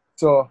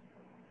 So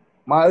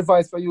my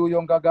advice for you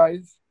younger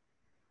guys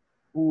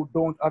who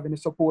don't have any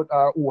support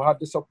or who have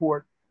the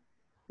support,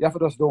 you have to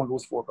just don't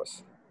lose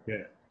focus.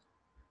 Yeah.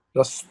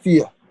 Just stay.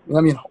 You know what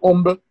I mean?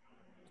 Humble,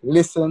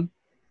 listen,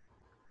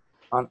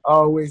 and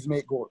always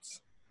make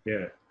goals.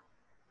 Yeah.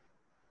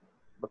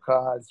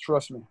 Because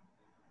trust me,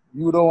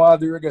 you don't want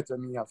the regret that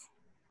me have.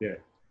 Yeah.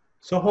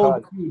 So how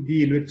do you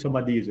deal with some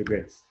of these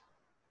regrets?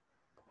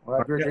 All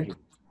right, Gregory.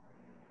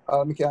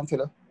 I can't tell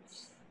you.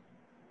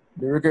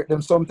 The regret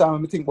them sometimes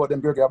when I think about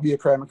them, Gregory, I'll be a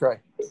cry, I cry.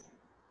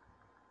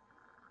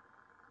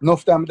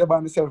 Enough time I by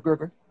myself,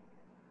 Gregory.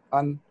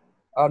 And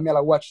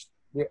I'll watch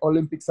the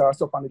Olympics or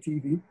stuff on the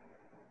TV.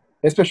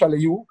 Especially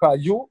you, because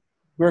you,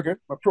 Gregory,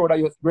 I'm proud of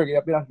you, Gregory.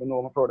 I've been asking to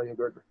know I'm proud of you,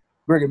 Gregory.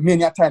 Gregory,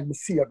 many a time I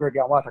see you,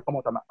 Gregory, and water come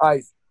out of my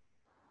eyes.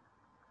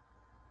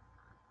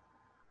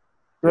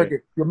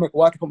 Gregory, you make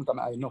water come out of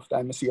my eyes enough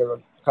time I see you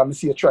run. Because I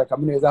see you try, because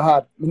I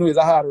know it's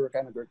a hard work,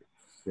 kind of, Gregory.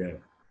 Yeah.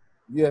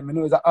 Yeah, I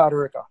know it's a hard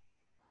worker.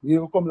 You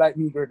don't come like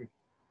me, Gregory.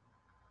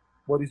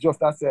 But it's just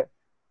that said,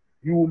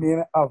 you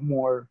may have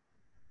more.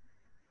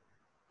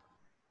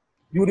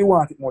 You do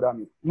want it more than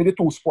me. Me the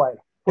two spoil.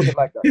 Put it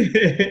like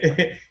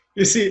that.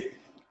 You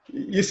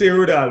see,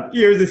 Rudolph,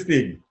 here's this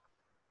thing.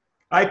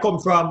 I come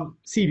from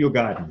Seaview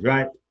Gardens,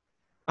 right?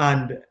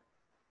 And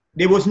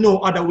there was no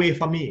other way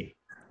for me.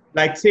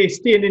 Like, say,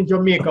 staying in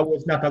Jamaica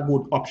was not a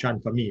good option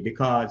for me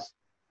because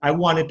I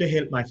wanted to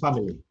help my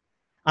family.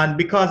 And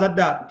because of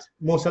that,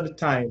 most of the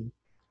time,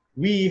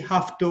 we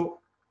have to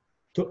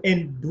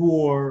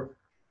endure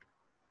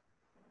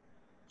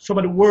some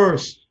of the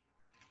worst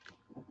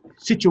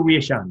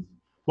situations.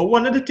 But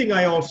one of the things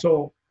I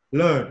also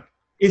learned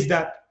is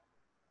that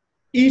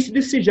each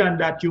decision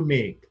that you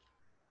make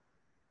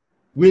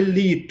will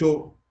lead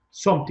to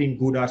something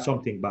good or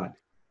something bad.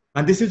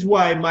 And this is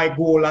why my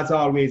goal has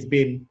always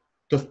been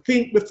to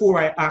think before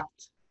I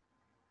act,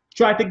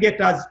 try to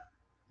get as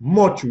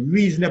much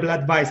reasonable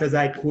advice as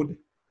I could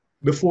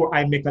before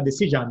I make a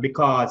decision,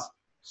 because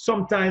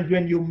sometimes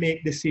when you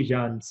make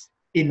decisions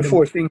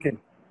before thinking,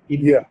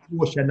 the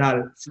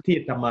emotional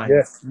state of mind,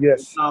 yes, you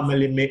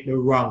normally make the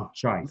wrong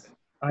choice.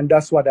 And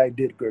that's what I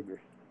did, Gregory.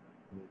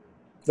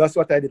 That's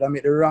what I did. I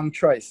made the wrong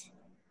choice.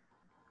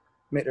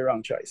 At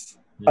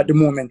the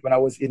moment when I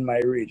was in my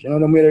rage. You know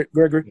what I mean,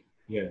 Gregory?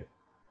 Yeah.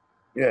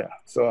 Yeah.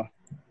 So,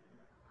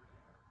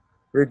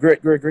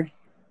 regret, Gregory.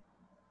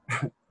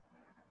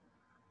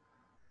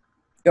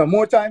 Yeah,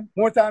 more time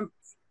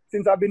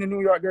since I've been in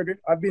New York, Gregory.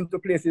 I've been to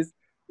places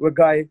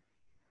where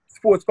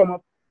sports come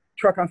up,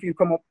 track and field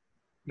come up,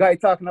 guy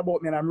talking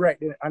about me, and I'm right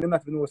there, and they're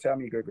not even know say I'm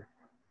me, Gregory.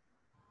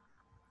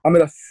 I'm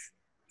gonna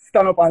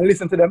stand up and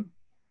listen to them,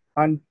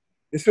 and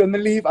as soon as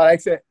I leave, I like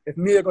say, if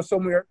me go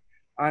somewhere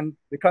and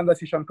the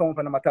conversation come up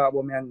and them talk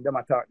about me and them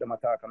talk,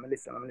 I'm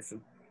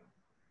listen.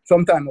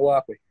 Sometimes I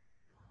walk away.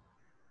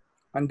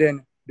 And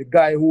then the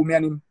guy who me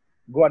and him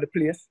go at the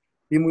place,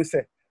 he will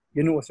say,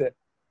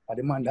 I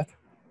demand that.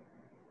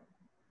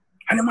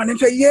 And the man him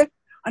say, yeah.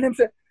 And him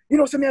say,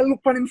 so me I look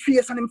on him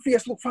face and him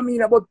face look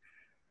familiar, but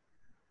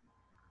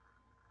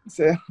I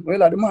say,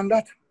 well, I demand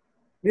that.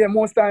 Yeah,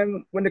 most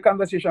time when the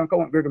conversation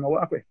come up, Gregory, I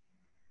walk away.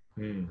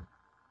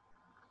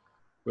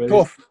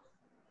 Well,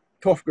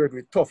 tough,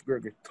 Gregory, tough.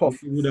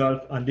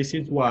 Rudolph, and this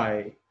is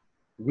why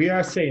we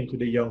are saying to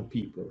the young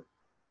people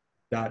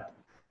that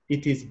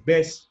it is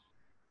best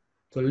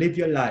to live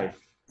your life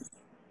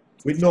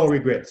with no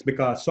regrets,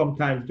 because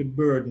sometimes the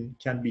burden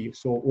can be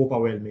so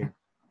overwhelming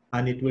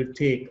and it will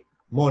take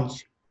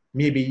months,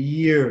 maybe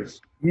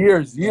years.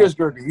 Years,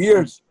 Gregory,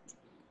 years.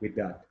 With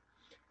that.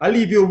 I'll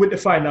leave you with the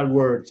final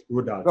words,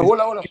 Rudolph. Hold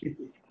on.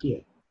 Yeah.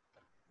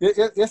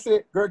 Yes,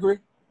 Gregory.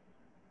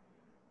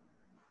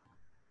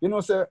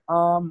 Sir,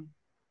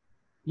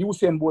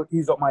 Usain Bolt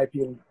ease up my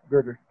appeal,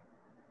 Gregory.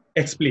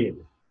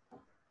 Explain.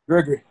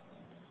 Gregory.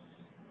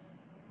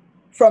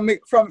 From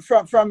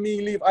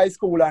me leave high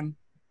school and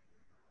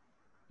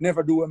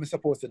never do what I'm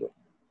supposed to do.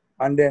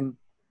 And then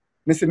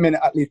I see many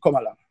athletes come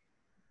along.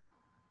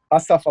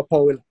 Asafa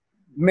Powell,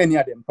 many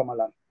of them come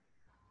along.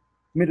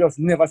 Me just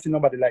never see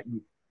nobody like me.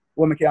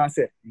 What I can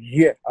say,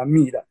 yeah, I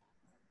me that.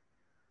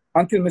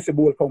 Until I see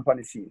Bolt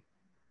company see.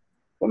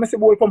 When I see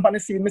Bolt come on the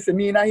scene, I say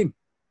me and him.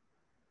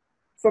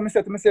 So I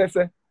said to myself,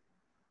 say,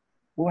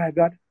 boy,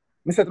 God.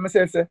 I said to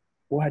myself, say,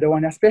 boy, the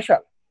one is special.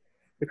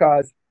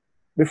 Because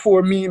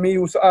before me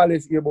used to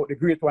always hear about the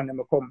great one,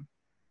 them come,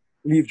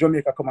 leave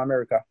Jamaica, come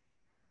America.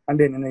 And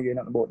then you hear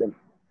nothing about them.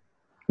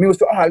 Me used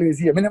to always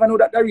hear. I never know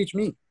that reached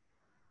me.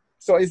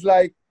 So it's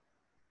like,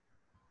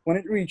 when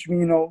it reached me,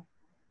 you know,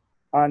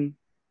 and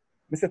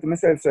I said to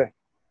myself, say,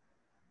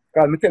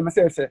 because I tell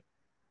myself, say, I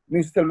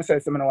used to tell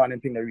myself, say, I don't want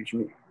anything to reach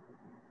me.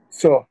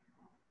 So,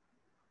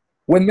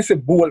 when I say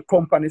Bolt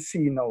company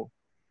see now,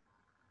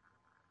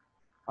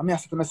 I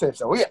say to myself,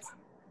 say, wait,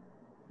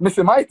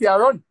 Mr. Mighty I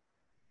run.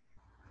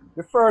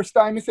 The first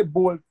time I say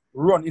Bolt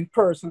run in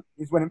person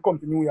is when I come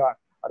to New York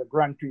at the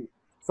Grand Prix.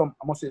 Some,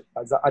 I must say,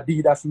 as an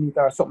Adidas meet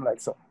or something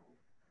like so.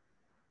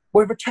 But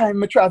every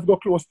time I try to go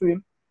close to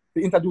him,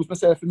 to introduce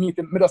myself to meet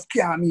him, I just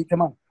can't meet him,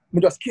 man. I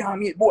just can't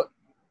meet Bolt.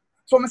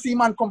 So I see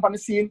man come on the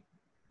scene,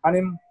 and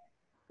him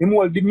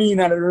whole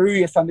demeanor and the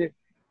race and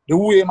the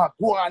way I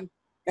go on,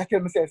 I tell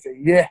myself, say,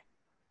 yeah.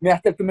 I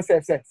tell to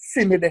myself, say,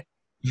 see me there.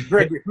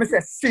 Gregory. I say,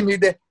 see me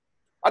there.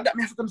 And that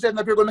I say to myself,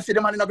 I'm going to see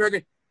the man in a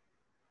Gregory.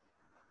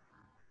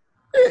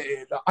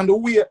 Yeah. And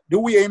the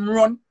way him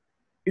run,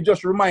 it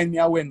just remind me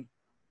of when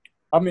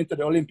I'm into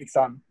the Olympics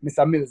and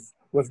Mr. Mills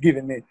was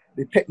giving me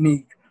the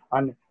technique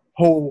and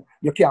how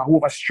you can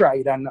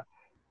overstride and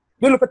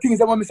the look at things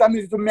that when Mr.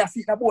 Mills to me, I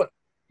see in a boat.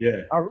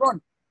 Yeah. I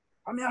run.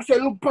 I mean, I say,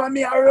 look for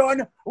me, I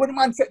run. When the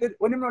man said that,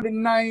 when he run the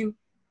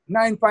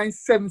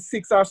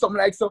 9.76 or something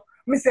like so,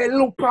 I say,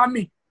 look for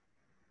me.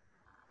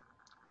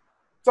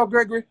 So,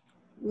 Gregory,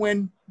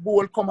 when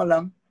Bolt come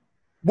along,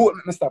 Bolt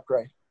make me stop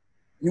cry.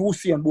 You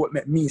see and Bolt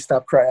make me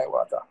stop cry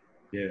water.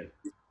 Yeah.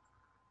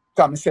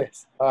 Come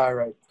says, all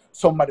right,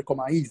 somebody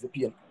come and ease the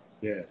pain.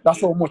 Yeah.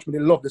 That's how much me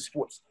they love the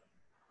sports.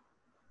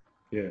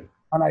 Yeah.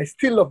 And I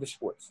still love the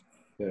sports.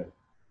 Yeah.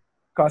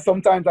 Because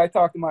sometimes I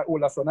talk to my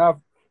older son. I have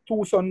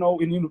two sons now.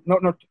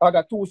 I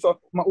got two sons,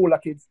 my older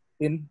kids.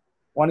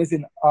 One is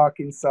in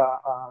Arkansas,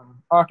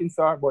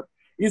 but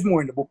he's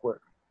more in the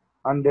bookwork.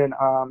 And then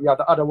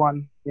the other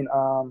one in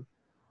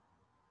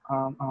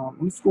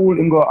school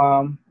in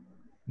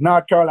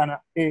North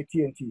Carolina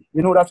AT&T.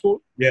 You know that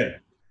school? Yeah.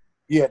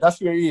 Yeah,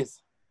 that's where he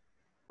is.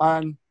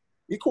 And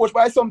he coached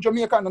by some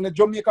Jamaican, and the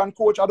Jamaican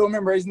coach, I don't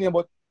remember his name,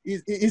 but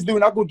he's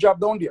doing a good job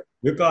down there.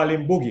 We call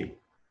him Boogie.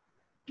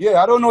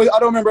 Yeah, I don't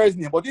remember his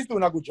name, but he's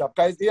doing a good job.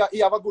 Guys, he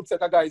have a good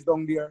set of guys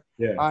down there.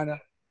 Yeah. And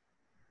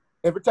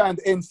every time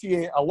the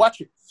NCAA, I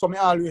watch it. So I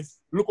always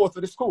look out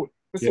to the school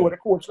to see what the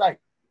coach like.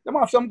 They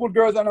have some good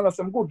girls and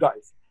some good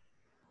guys.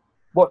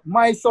 But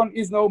my son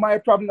is now my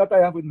problem that I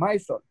have with my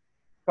son.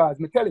 Because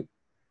me tell him,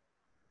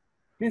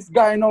 this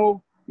guy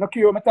now, no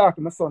care what I talk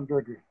to my son,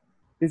 Gregory.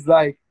 It's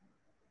like,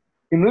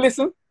 him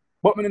listen,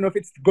 but I don't know if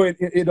it's going,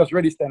 it does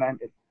register in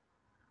it.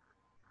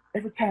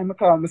 Every time I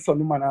call my son,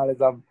 the man always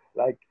have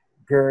like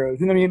girls,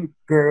 you know what I mean?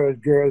 Girls.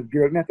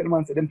 Me I tell the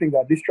man, say them things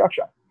are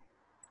distraction.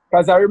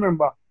 Because I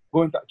remember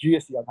going to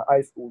GSC as a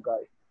high school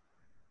guy.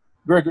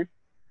 Gregory,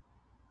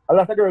 a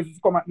lot of girls used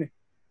to come at me.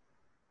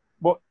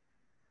 But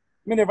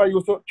me never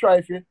used to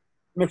try to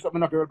mix up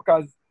with a girl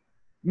because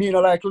me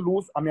not like to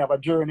lose, and me have a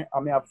journey,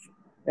 and me have,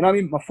 you know what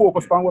I mean? My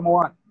focus on what I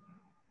want.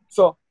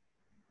 So,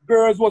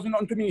 girls wasn't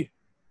nothing to me.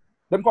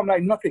 Them come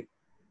like nothing.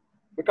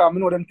 Because I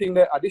know them think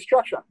they're a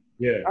distraction.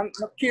 Yeah. And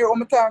here,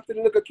 when I talk to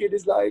the little kid,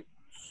 is like,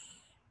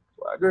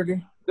 well,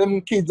 Gregory,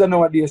 them kids are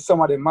nowadays,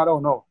 some of them, I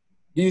don't know.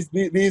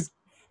 These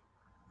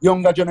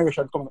younger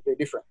generations come up, they're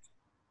different.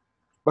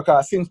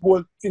 Because since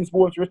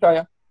Bolt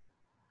retired,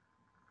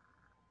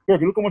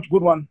 Gregory, look how much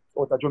good ones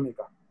out of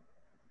Jamaica.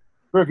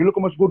 Gregory, look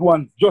how much good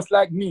ones, just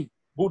like me,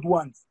 good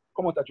ones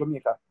come out of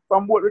Jamaica.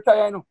 From Bolt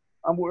retire, you know.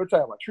 I'm Bolt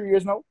retire, what, 3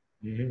 years now?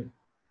 Mm-hmm.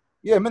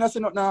 Yeah, me not see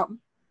nothing happen.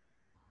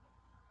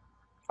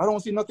 I don't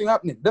see nothing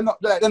happening. They're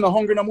not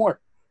hungry no more.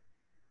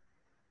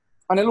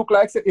 And it look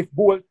like say, if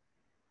Bolt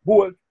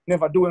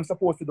never do what I'm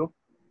supposed to do,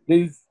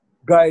 these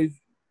guys,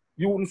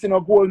 you wouldn't see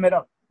no gold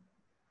medal.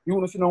 You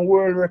wouldn't see no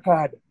world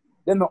record.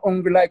 They're not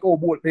hungry like oh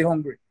Bolt, they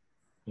hungry.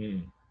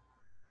 Mm.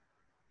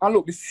 And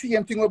look, the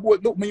same thing with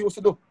Bolt, look, me used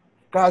to do.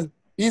 Because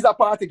he's a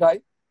party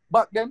guy.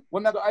 Back then,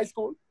 when I go to high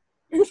school,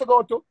 we used to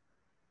go to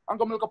and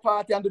go to a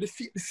party and do the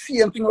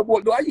same thing with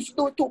Bolt do. I used to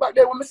do it too back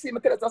then. When I see me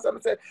tell us, I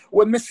say,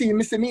 when I see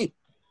me.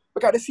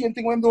 Because the same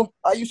thing when I do,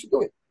 I used to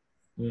do it.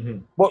 Mm-hmm.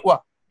 But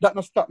what? That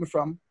not stop me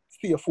from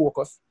stay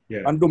focused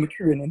and do my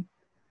training.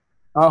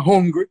 I'm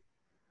hungry.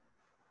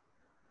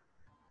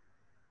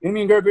 You know what I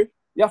mean, Gregory?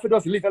 You have to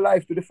just live your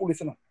life to the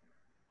fullest, you know.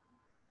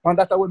 And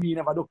that's what me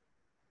never do.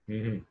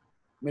 Mm-hmm.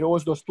 Me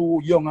was just too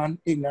young and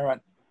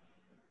ignorant.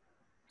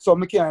 So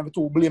I can't even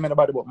too blame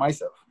anybody but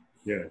myself.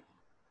 Yeah. You know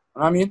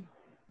what I mean?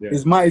 Yeah.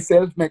 It's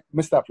myself make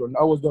me stop running.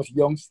 I was just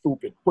young,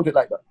 stupid. Put it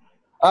like that.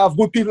 I have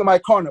good people in my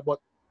corner, but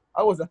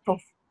I was a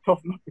tough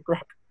nut to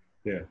crack.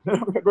 Yeah.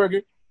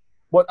 Gregory?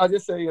 But as you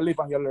say, you live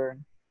and you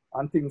learn.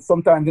 And things,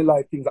 sometimes in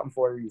life, things happen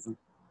for a reason.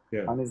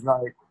 Yeah. And it's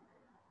like,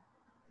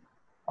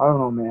 I don't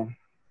know, man.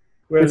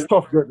 Well, it's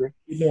tough, Gregory.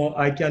 You know,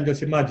 I can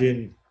just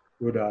imagine,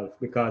 Rudolph,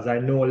 because I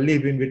know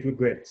living with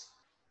regrets.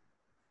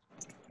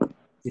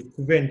 it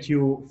prevents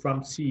you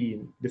from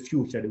seeing the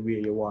future the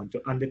way you want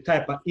to and the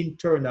type of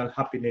internal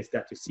happiness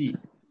that you see.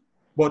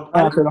 But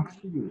I'll ask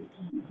you,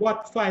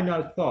 what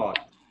final thought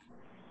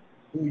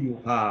do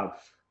you have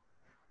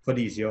for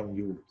these young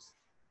youths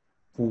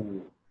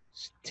who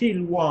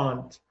still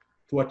want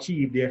to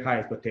achieve their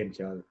highest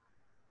potential,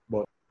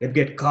 but they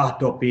get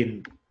caught up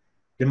in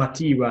the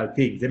material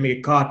things, they may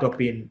get caught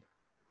up in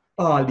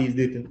all these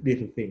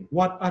little things?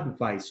 What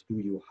advice do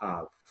you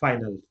have,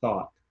 final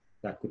thought,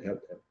 that could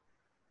help them?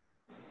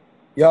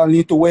 Y'all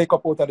need to wake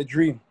up out of the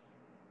dream.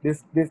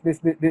 This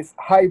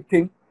hype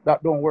thing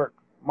that don't work.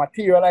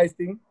 Materialized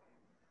thing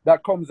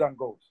that comes and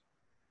goes.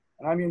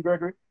 And I mean,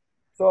 Gregory.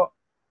 So,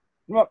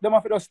 you know, them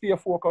have to just stay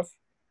focused.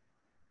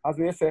 As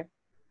we say,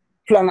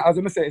 plan, as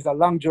we say, it's a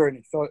long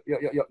journey. So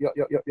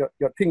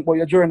you think about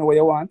your journey where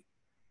you want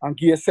and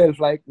give yourself,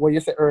 like what you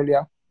said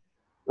earlier,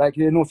 like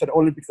you know, so the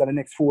Olympics are the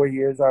next 4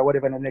 years or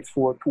whatever in the next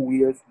 2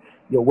 years,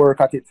 you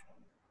work at it.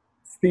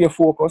 Stay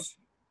focused.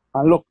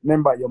 And look,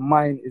 remember, your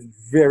mind is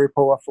very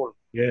powerful.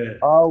 Yeah.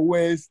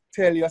 Always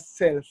tell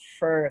yourself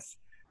first.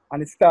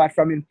 And it starts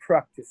from in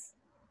practice.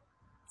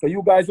 So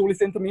you guys who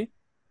listen to me,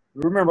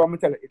 remember, I'm going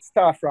to tell you, it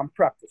starts from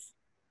practice.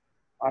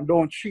 And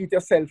don't treat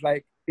yourself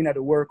like in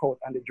the workout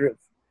and the drills.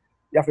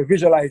 You have to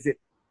visualize it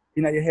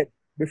in your head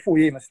before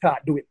you even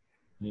start doing it.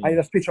 And you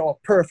just picture how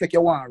perfect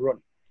you want to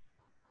run.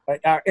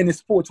 Like any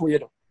sports where you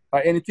do,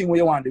 or anything where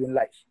you want to do in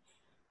life.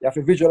 You have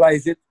to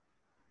visualize it,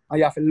 and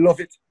you have to love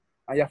it,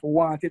 and you have to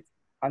want it,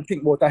 and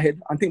think about ahead,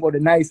 and think about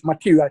the nice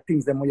material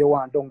things them when you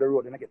want down the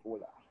road and I get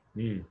older.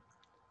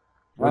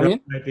 Well,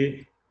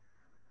 it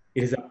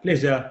is a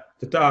pleasure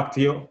to talk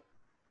to you.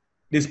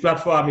 This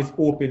platform is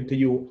open to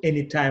you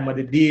any time of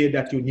the day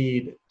that you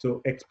need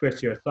to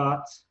express your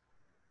thoughts.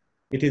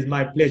 It is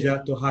my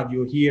pleasure to have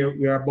you here.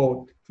 We are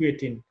about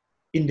creating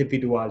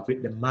individuals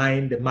with the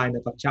mind of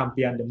a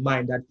champion, the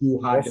mind that you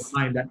had, the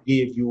mind that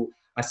gave you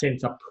a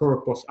sense of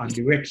purpose and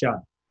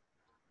direction.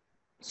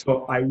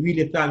 So I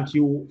really thank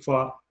you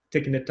for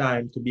taking the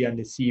time to be on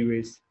this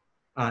series,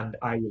 and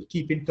I will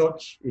keep in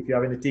touch. If you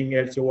have anything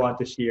else you want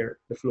to share,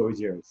 the floor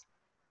is yours.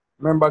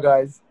 Remember,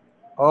 guys,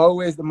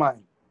 always the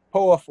mind.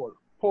 Powerful,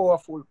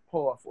 powerful,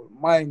 powerful.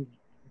 Mind,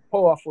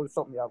 powerful,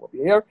 something you have up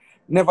here.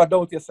 Never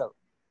doubt yourself.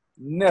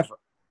 Never.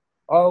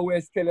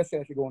 Always tell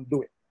yourself you're going to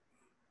do it.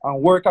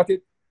 And work at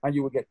it, and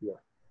you will get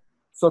there.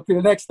 So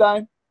till next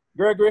time,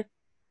 Gregory,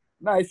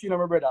 nice seeing you,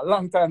 my brother.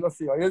 Long time no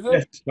see you, is it?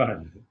 Yes,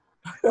 man.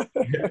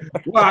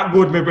 Wow,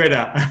 good, my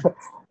brother.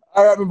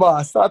 All right, my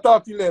boss. I'll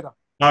talk to you later.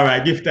 All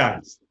right, give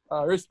thanks.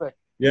 Respect.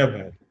 Yeah,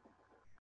 man.